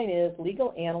headline is,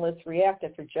 Legal Analysts React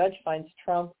After Judge Finds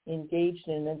Trump Engaged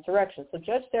in an Insurrection. So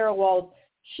Judge Sarah Wallace,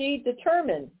 she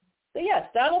determined that, yes,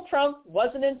 Donald Trump was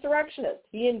an insurrectionist.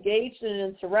 He engaged in an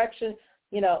insurrection.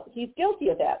 You know, he's guilty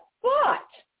of that. But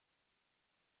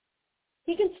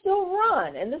he can still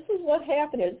run. And this is what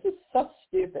happened here. This is so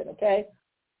stupid, okay?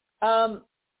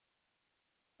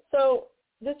 So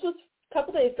this was a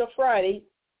couple days ago, Friday.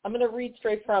 I'm going to read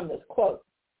straight from this. Quote,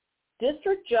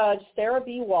 District Judge Sarah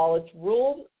B. Wallace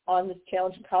ruled on this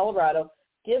challenge in Colorado,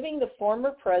 giving the former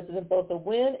president both a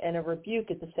win and a rebuke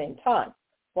at the same time.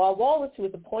 While Wallace, who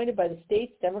was appointed by the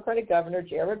state's Democratic governor,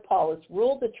 Jared Polis,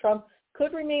 ruled that Trump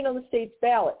could remain on the state's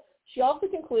ballot, she also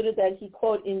concluded that he,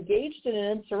 quote, engaged in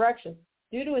an insurrection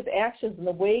due to his actions in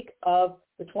the wake of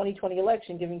the 2020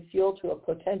 election, giving fuel to a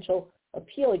potential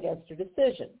appeal against her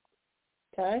decision.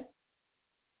 Okay?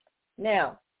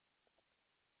 Now,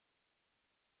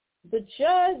 the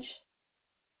judge,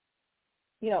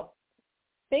 you know,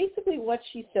 basically what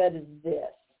she said is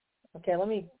this. Okay, let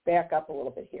me back up a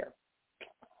little bit here.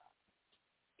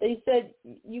 They said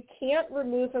you can't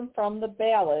remove him from the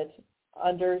ballot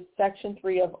under Section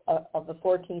 3 of the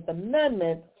 14th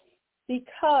Amendment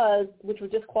because, which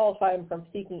would disqualify him from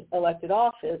seeking elected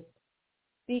office,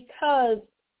 because,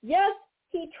 yes,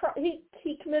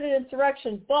 he committed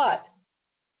insurrection, but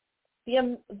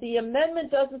the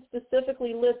amendment doesn't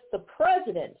specifically list the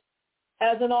president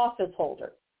as an office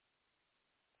holder.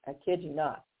 I kid you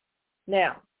not.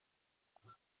 Now,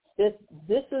 this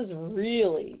is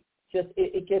really just,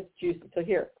 it gets juicy. So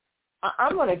here,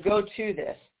 I'm going to go to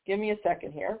this. Give me a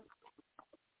second here.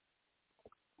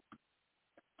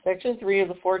 Section 3 of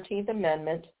the 14th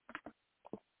Amendment.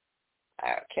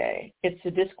 Okay. It's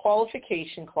the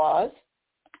disqualification clause.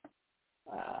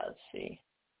 Let's see.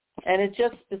 And it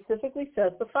just specifically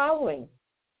says the following.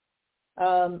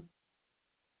 Let's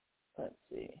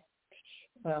see.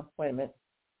 Well, wait a minute.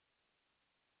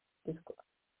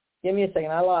 Give me a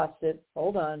second. I lost it.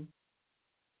 Hold on.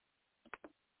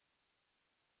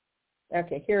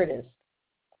 Okay, here it is.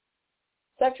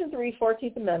 Section 3,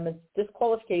 14th Amendment,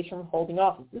 disqualification from holding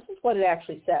office. This is what it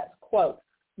actually says. Quote,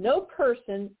 no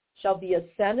person shall be a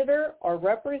senator or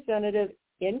representative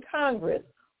in Congress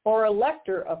or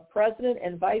elector of president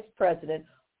and vice president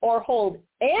or hold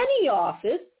any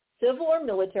office, civil or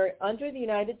military, under the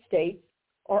United States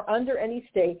or under any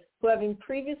state who having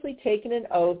previously taken an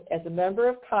oath as a member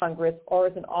of Congress or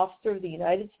as an officer of the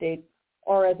United States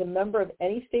or as a member of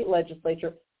any state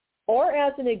legislature or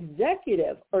as an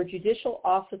executive or judicial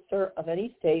officer of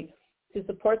any state to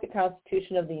support the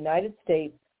Constitution of the United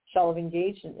States shall have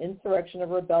engaged in insurrection or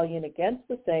rebellion against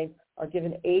the same or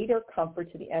given aid or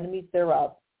comfort to the enemies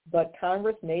thereof, but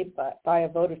Congress may, by a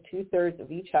vote of 2/3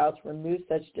 of each house, remove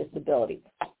such disability.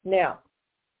 Now,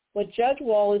 what Judge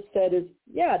Wallace said is,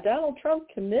 yeah, Donald Trump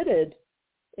committed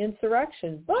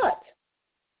insurrection, but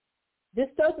this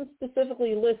doesn't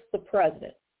specifically list the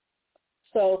president.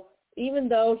 So even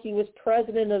though he was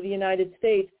president of the United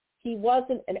States, he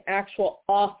wasn't an actual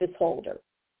office holder.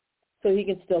 So he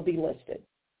can still be listed.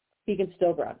 He can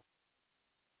still run.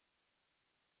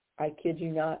 I kid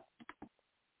you not.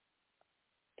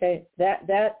 Okay,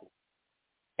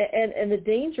 and the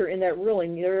danger in that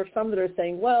ruling, there are some that are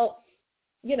saying, well,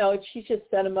 you know, she just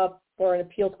set him up for an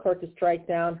appeals court to strike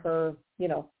down her, you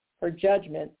know, her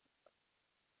judgment.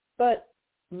 But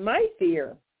my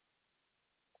fear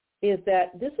is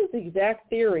that this is the exact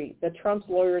theory that Trump's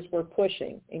lawyers were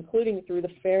pushing, including through the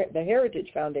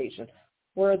Heritage Foundation,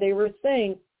 where they were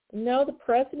saying, no, the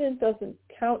president doesn't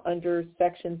count under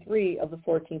Section 3 of the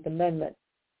 14th Amendment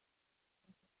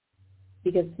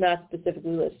because it's not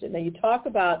specifically listed. Now, you talk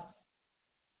about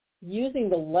using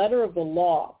the letter of the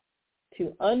law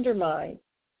to undermine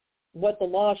what the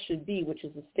law should be, which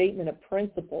is a statement of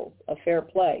principles of fair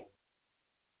play.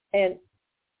 And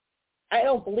I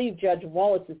don't believe Judge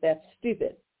Wallace is that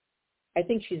stupid. I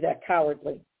think she's that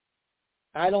cowardly.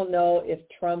 I don't know if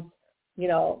Trump's,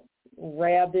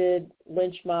 rabid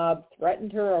lynch mob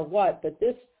threatened her or what, but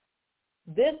this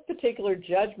particular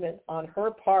judgment on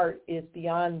her part is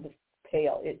beyond the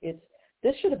pale.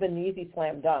 This should have been an easy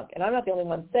slam dunk, and I'm not the only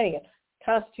one saying it.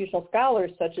 Constitutional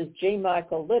scholars such as J.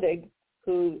 Michael Littig,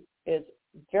 who is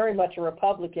very much a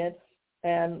Republican,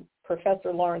 and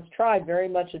Professor Lawrence Tribe, very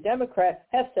much a Democrat,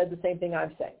 have said the same thing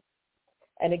I'm saying.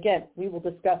 And again, we will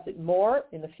discuss it more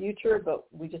in the future, but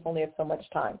we just only have so much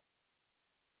time.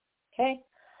 Okay?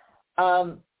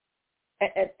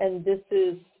 And this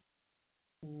is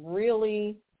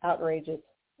really outrageous,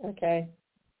 okay?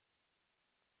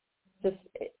 Just,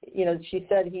 she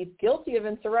said he's guilty of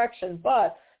insurrection,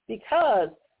 but because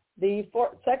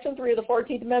Section 3 of the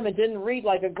 14th Amendment didn't read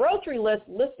like a grocery list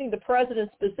listing the president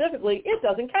specifically, it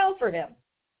doesn't count for him.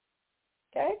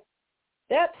 Okay?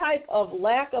 That type of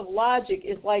lack of logic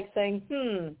is like saying,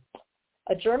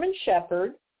 a German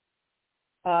Shepherd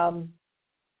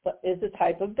is a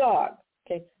type of dog.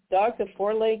 Okay? Dogs have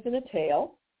 4 legs and a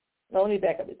tail. Now, let me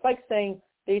back up. It's like saying,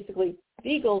 basically,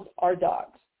 beagles are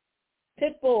dogs.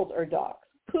 Pit bulls are dogs.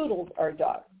 Poodles are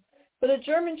dogs. But a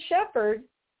German Shepherd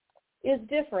is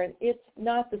different. It's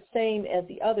not the same as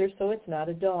the others, so it's not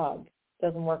a dog. It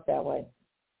doesn't work that way.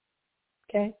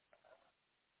 Okay?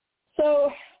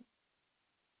 So,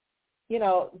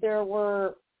 there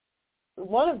were,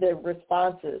 one of the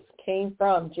responses came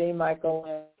from J.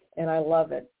 Michael, and I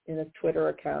love it, in his Twitter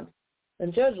account.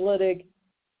 And Judge Littig,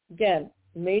 again,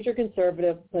 major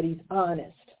conservative, but he's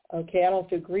honest. Okay? I don't have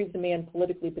to agree with the man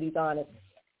politically, but he's honest.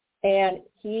 And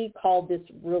he called this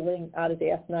ruling out of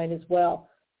asinine as well.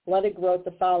 Littig wrote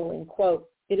the following, quote,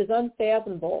 "It is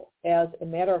unfathomable as a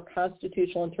matter of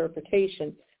constitutional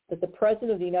interpretation that the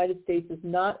President of the United States is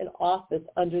not in office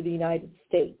under the United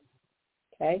States."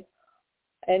 Okay?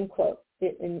 End quote.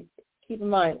 And keep in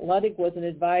mind, Littig was an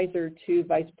advisor to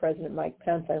Vice President Mike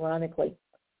Pence, ironically,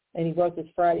 and he wrote this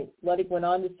Friday. Littig went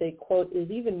on to say, quote, "It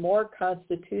is even more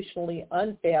constitutionally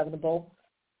unfathomable,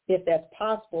 if that's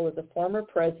possible, that the former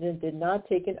president did not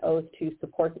take an oath to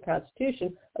support the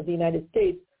Constitution of the United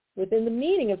States within the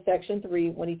meaning of Section 3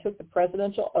 when he took the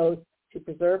presidential oath to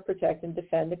preserve, protect, and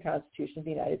defend the Constitution of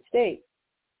the United States."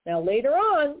 Now, later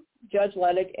on, Judge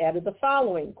Littig added the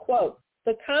following, quote,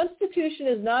 "The Constitution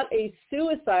is not a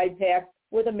suicide pact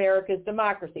with America's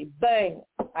democracy." Bang.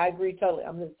 I agree totally.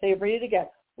 I'm going to read it again.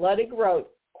 Littig wrote,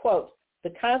 quote,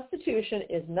 "The Constitution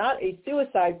is not a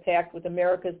suicide pact with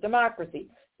America's democracy.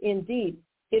 Indeed,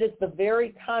 it is the very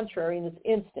contrary in this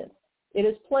instance. It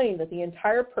is plain that the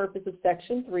entire purpose of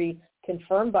Section 3,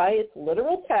 confirmed by its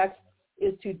literal text,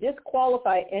 is to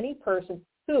disqualify any person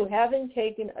who, having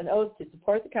taken an oath to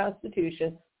support the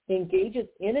Constitution, engages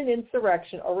in an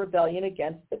insurrection or rebellion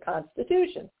against the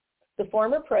Constitution. The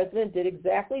former president did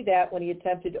exactly that when he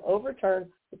attempted to overturn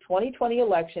the 2020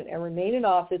 election and remain in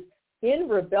office in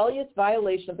rebellious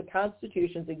violation of the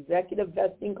Constitution's executive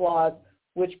vesting clause,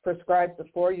 which prescribes the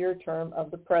 4-year term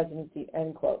of the presidency,"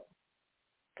 end quote.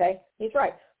 Okay? He's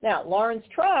right. Now, Lawrence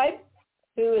Tribe,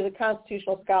 who is a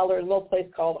constitutional scholar at a little place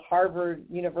called Harvard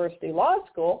University Law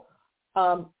School,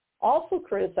 also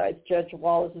criticized Judge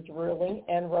Wallace's ruling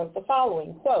and wrote the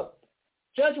following, quote,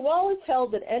 "Judge Wallace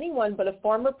held that anyone but a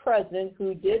former president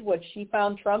who did what she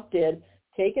found Trump did,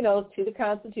 take an oath to the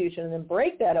Constitution and then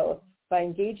break that oath by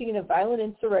engaging in a violent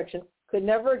insurrection, could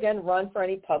never again run for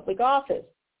any public office.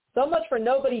 So much for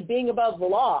nobody being above the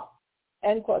law,"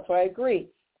 end quote. So I agree.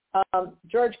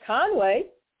 George Conway,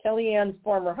 Kellyanne's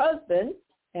former husband,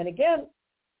 and again,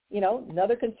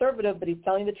 another conservative, but he's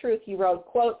telling the truth. He wrote,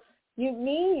 quote, "You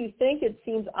mean you think it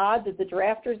seems odd that the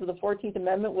drafters of the 14th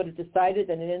Amendment would have decided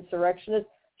that an insurrectionist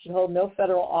should hold no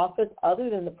federal office other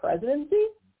than the presidency?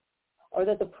 Or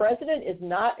that the president is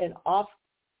not an officer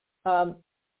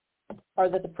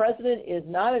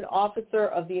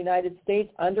of the United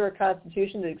States under a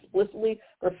constitution that explicitly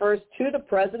refers to the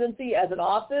presidency as an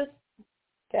office?"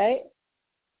 Okay?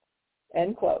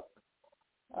 End quote.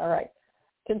 All right.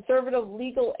 Conservative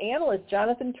legal analyst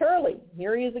Jonathan Turley,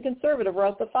 here he is a conservative,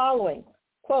 wrote the following,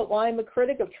 quote, "While I'm a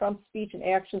critic of Trump's speech and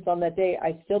actions on that day,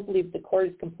 I still believe the court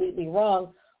is completely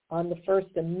wrong on the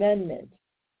First Amendment.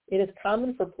 It is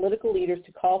common for political leaders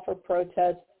to call for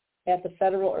protests at the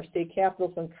federal or state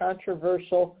capitals when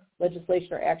controversial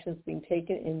legislation or actions being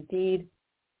taken. Indeed,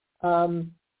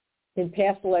 in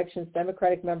past elections,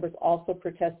 Democratic members also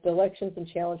protested elections and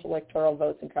challenged electoral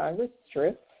votes in Congress. It's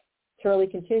true. Turley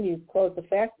continues, quote, the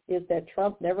fact is that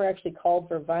Trump never actually called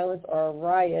for violence or a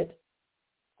riot.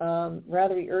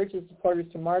 Rather, he urged his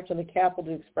supporters to march on the Capitol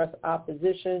to express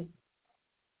opposition.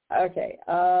 Okay,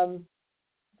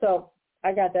 so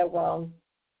I got that wrong.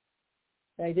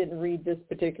 I didn't read this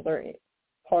particular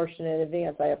portion in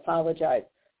advance. I apologize.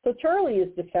 So Turley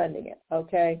is defending it,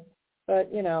 okay?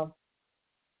 But,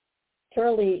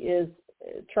 Turley is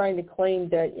trying to claim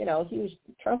that,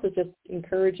 Trump is just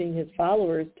encouraging his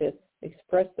followers to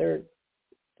express their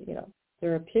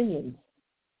opinions.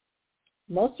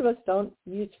 Most of us don't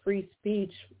use free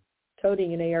speech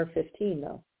toting an AR-15,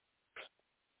 though.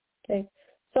 Okay?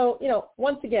 So,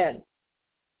 once again,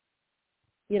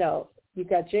 you've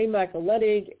got J. Michael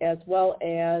Ledig as well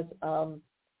as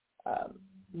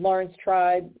Lawrence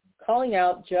Tribe calling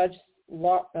out Judge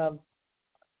Wallace's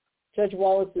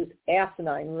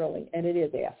asinine ruling, and it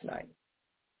is asinine.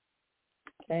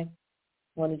 Okay?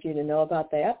 Wanted you to know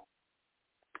about that.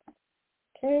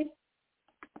 Okay?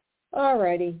 All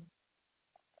righty.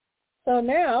 So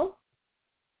now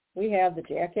we have the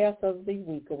Jackass of the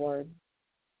Week Award.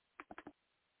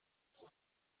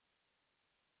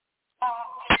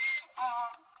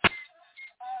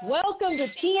 Welcome to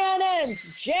PNN's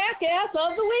Jackass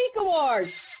of the Week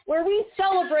Award, where we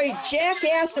celebrate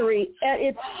jackassery at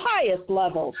its highest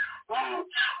level.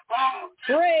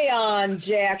 Bray on,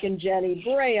 Jack and Jenny.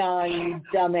 Bray on, you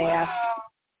dumbass.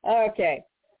 Okay,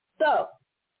 so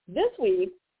this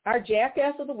week, our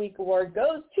Jackass of the Week Award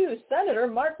goes to Senator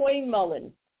Markwayne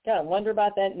Mullin. Gotta wonder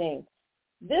about that name.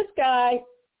 This guy,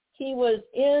 he was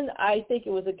in, I think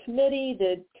it was a committee.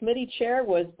 The committee chair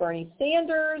was Bernie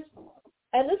Sanders.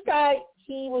 And this guy,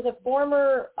 he was a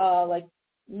former,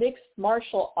 mixed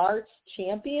martial arts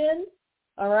champion,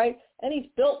 all right? And he's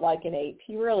built like an ape.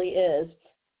 He really is.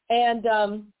 And,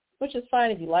 which is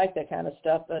fine if you like that kind of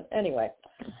stuff. But anyway,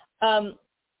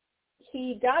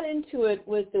 he got into it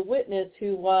with the witness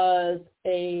who was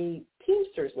a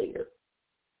Teamsters leader.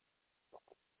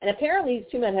 And apparently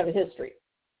these two men have a history.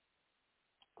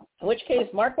 In which case,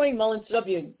 Markwayne Mullin stood up,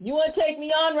 you want to take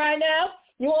me on right now?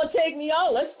 You want to take me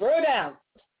on? Let's throw down.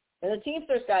 And the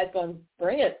Teamsters guy's going,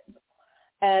 bring it.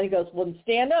 And he goes, well, then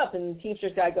stand up. And the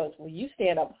Teamsters guy goes, well, you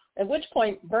stand up. At which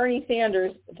point, Bernie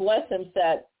Sanders, bless him,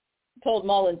 told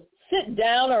Mullin, sit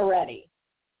down already.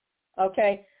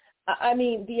 Okay? I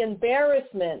mean, the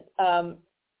embarrassment,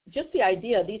 just the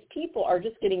idea, these people are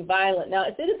just getting violent. Now,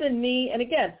 if it had been me, and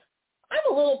again,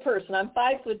 I'm a little person. I'm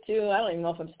 5'2". I don't even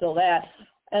know if I'm still that.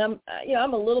 And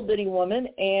I'm a little bitty woman.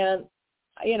 And,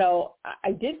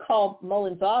 I did call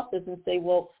Mullin's office and say,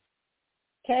 well,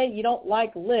 okay, you don't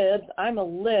like libs. I'm a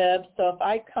lib. So if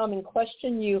I come and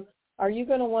question you, are you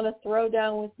going to want to throw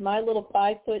down with my little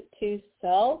 5'2"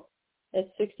 self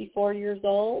at 64 years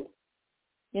old?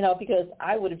 Because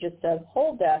I would have just said,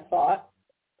 hold that thought,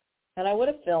 and I would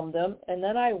have filmed him, and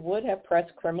then I would have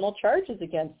pressed criminal charges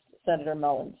against Senator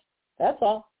Mullins. That's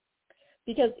all.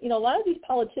 Because, a lot of these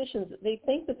politicians, they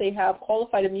think that they have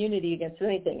qualified immunity against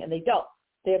anything, and they don't.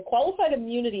 They have qualified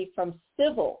immunity from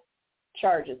civil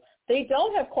charges. They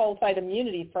don't have qualified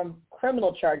immunity from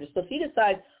criminal charges. So if he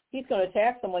decides he's going to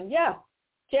attack someone, yeah,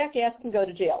 jackass can go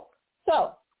to jail.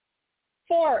 So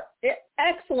for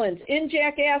excellence in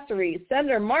jackassery,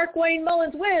 Senator Markwayne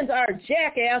Mullins wins our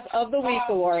Jackass of the Week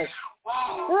Award.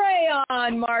 Bray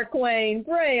on, Markwayne.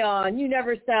 Bray on. You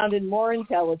never sounded more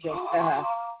intelligent.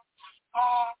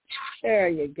 There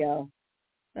you go.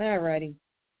 All righty.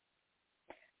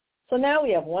 So now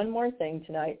we have one more thing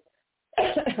tonight.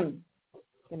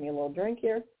 Give me a little drink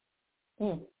here.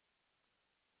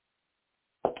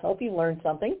 Hope you learned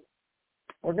something.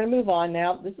 We're going to move on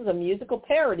now. This is a musical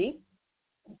parody.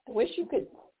 I wish you could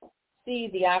see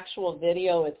the actual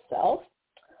video itself.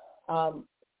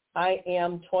 I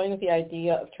am toying with the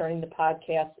idea of turning the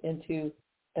podcast into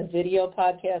a video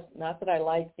podcast. Not that I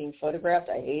like being photographed.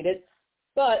 I hate it.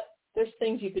 But there's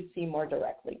things you could see more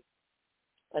directly.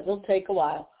 But it'll take a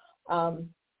while.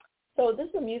 So this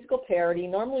is a musical parody.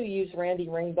 Normally we use Randy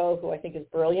Rainbow, who I think is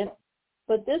brilliant.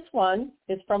 But this one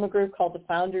is from a group called the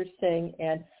Founders Sing,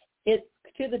 and it's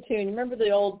to the tune. Remember the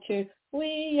old tune,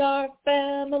 We Are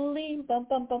Family, bum,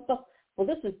 bum, bum, bum. Well,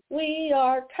 this is We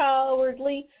Are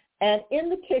Cowardly. And in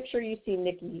the picture you see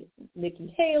Nikki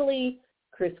Haley,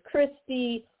 Chris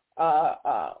Christie,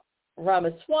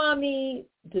 Ramaswamy,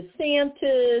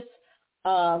 DeSantis,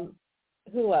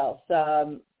 who else?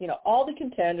 All the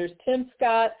contenders, Tim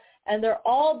Scott, And they're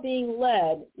all being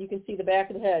led, you can see the back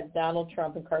of the head, Donald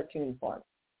Trump in cartoon form.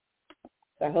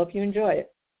 So I hope you enjoy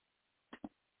it.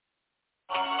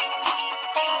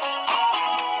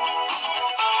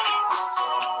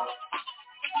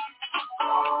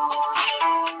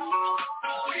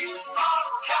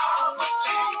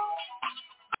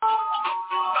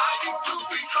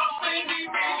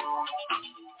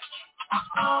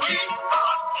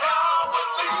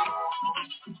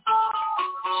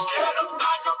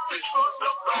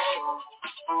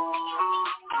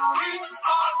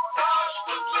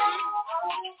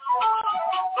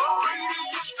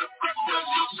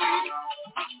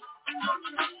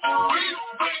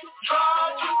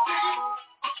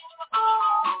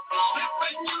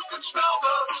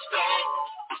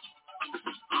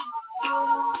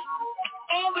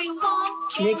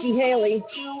 Nikki Haley.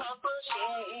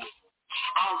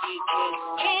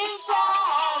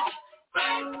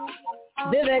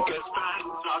 Vivek.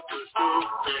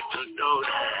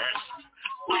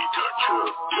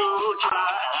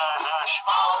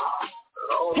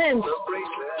 Pence.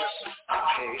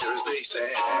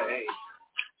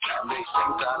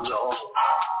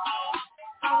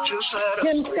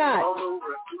 Tim Scott.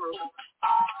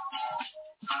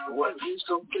 When he's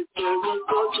complete, they will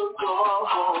go to go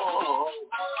home.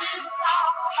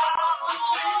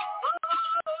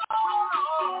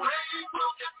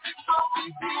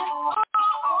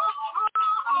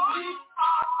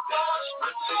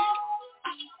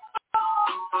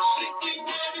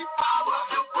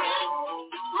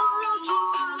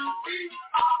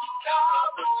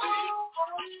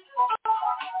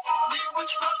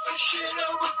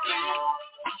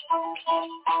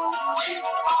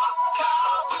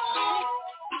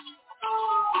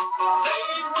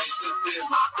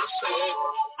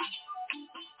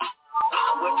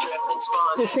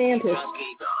 DeSantis.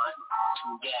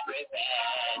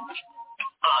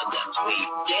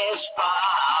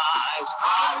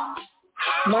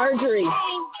 Marjorie.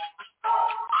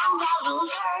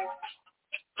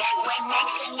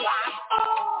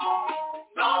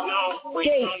 We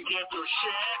don't get their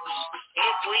checks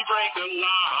if we break the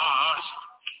laws,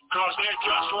 cause they're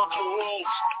just for fools.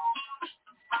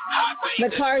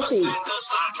 McCarthy. I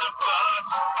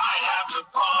have to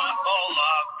pawn all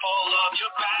of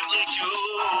your magic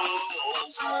jewels.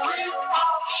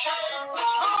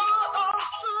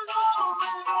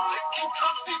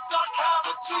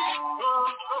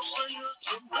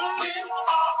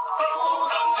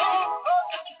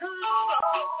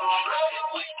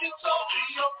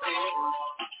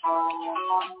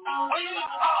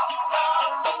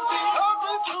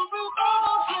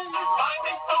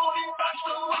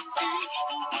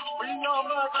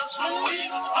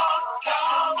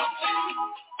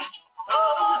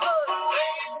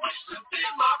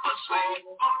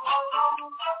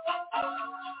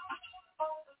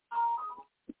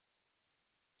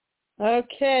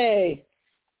 Okay.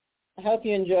 I hope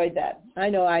you enjoyed that. I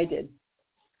know I did.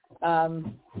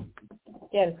 Again,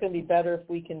 it's going to be better if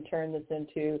we can turn this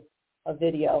into a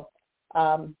video.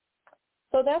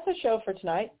 So that's a show for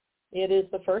tonight. It is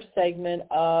the first segment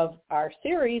of our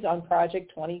series on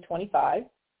Project 2025,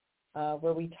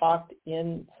 where we talked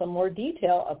in some more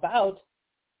detail about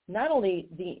not only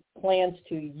the plans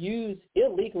to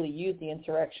illegally use the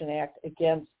Insurrection Act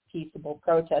against peaceable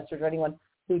protesters or anyone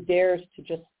who dares to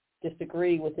just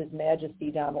disagree with His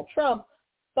Majesty Donald Trump,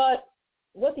 but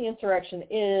what the Insurrection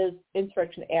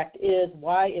Act is,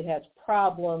 why it has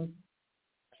problems,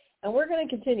 and we're going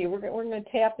to continue. We're going to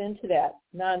tap into that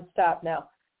nonstop. Now,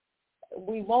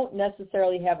 we won't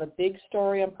necessarily have a big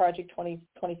story on Project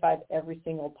 2025 every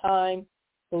single time,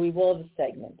 but we will have a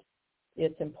segment.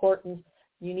 It's important.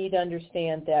 You need to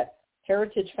understand that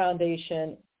Heritage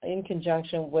Foundation, in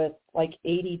conjunction with like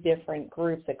 80 different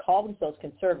groups that call themselves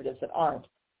conservatives that aren't,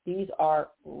 these are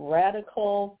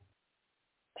radical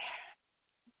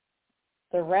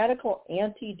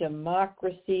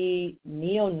anti-democracy,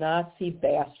 neo-Nazi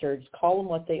bastards. Call them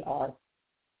what they are.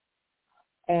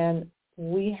 And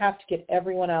we have to get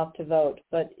everyone out to vote.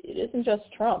 But it isn't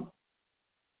just Trump.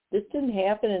 This didn't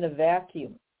happen in a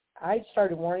vacuum. I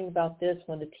started warning about this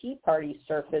when the Tea Party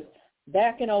surfaced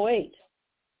back in 2008.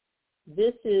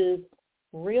 This is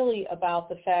really about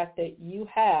the fact that you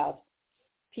have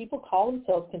people call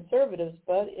themselves conservatives,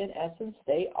 but in essence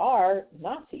they are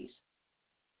Nazis,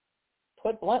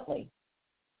 put bluntly.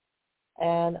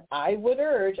 And I would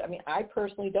urge, I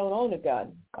personally don't own a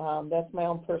gun. That's my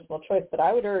own personal choice, but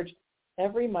I would urge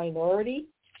every minority,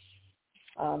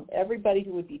 everybody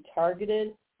who would be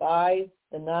targeted by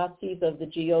the Nazis of the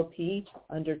GOP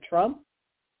under Trump,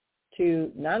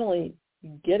 to not only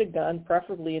get a gun,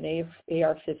 preferably an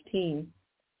AR-15,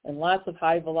 and lots of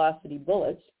high-velocity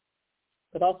bullets,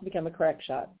 but also become a crack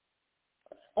shot.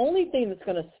 Only thing that's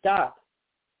going to stop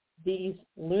these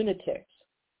lunatics,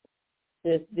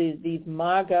 these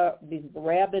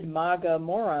rabid MAGA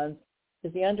morons,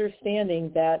 is the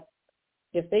understanding that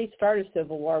if they start a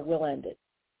civil war, we'll end it,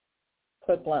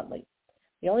 put bluntly.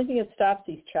 The only thing that stops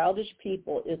these childish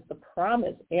people is the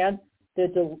promise and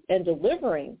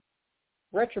delivering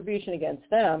retribution against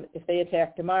them if they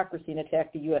attack democracy and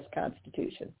attack the U.S.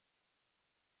 Constitution.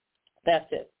 That's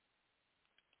it.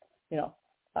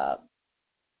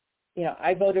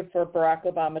 I voted for Barack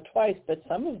Obama twice, but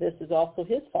some of this is also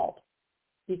his fault,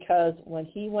 because when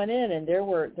he went in and there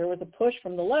was a push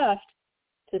from the left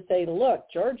to say, look,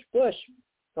 George Bush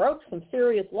broke some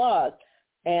serious laws,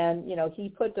 and he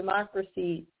put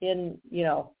democracy in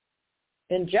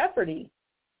jeopardy.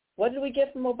 What did we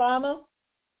get from Obama?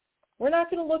 We're not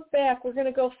going to look back. We're going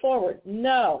to go forward.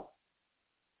 No.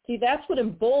 See, that's what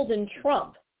emboldened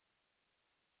Trump.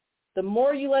 The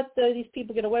more you let these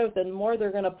people get away with it, the more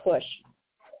they're going to push.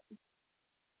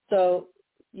 So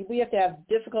we have to have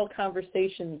difficult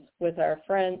conversations with our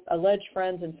alleged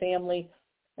friends and family,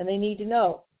 and they need to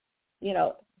know, you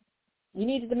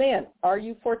need to demand, are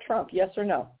you for Trump, yes or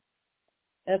no?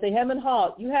 And if they hem and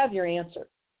haw, you have your answer.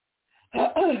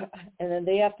 And then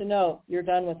they have to know you're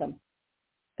done with them.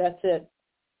 That's it.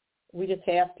 We just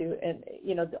have to. And,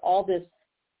 all this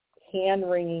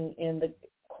hand-wringing in the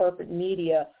corporate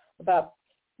media about,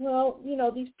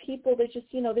 these people, they just,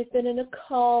 they've been in a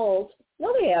cult.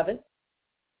 No, they haven't.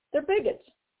 They're bigots.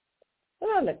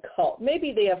 They're not in a cult.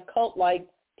 Maybe they have cult-like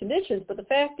conditions, but the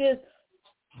fact is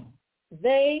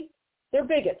they're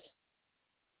bigots.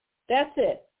 That's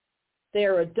it.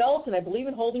 They're adults, and I believe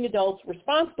in holding adults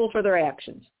responsible for their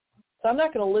actions. So I'm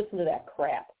not going to listen to that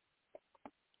crap.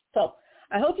 So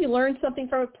I hope you learned something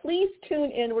from it. Please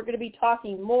tune in. We're going to be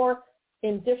talking more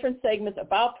in different segments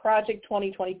about Project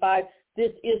 2025.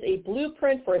 This is a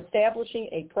blueprint for establishing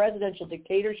a presidential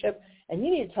dictatorship, and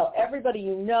you need to tell everybody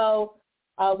you know.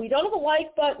 We don't have a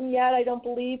like button yet, I don't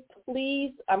believe.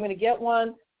 Please, I'm going to get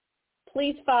one.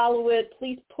 Please follow it.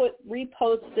 Please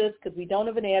repost this because we don't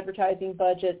have an advertising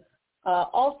budget.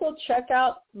 Also, check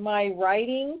out my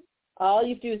writing. All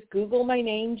you have to do is Google my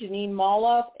name, Jeanine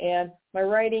Molloff, and my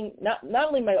writing, not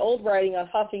only my old writing on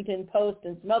Huffington Post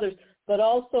and some others, but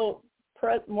also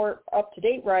more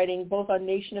up-to-date writing, both on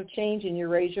Nation of Change and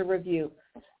Eurasia Review.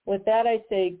 With that, I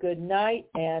say good night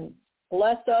and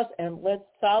bless us, and let's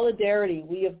solidarity.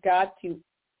 We have got to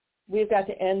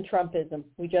end Trumpism.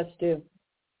 We just do.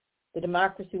 The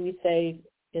democracy we save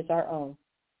is our own.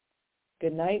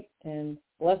 Good night and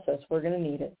bless us. We're going to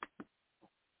need it.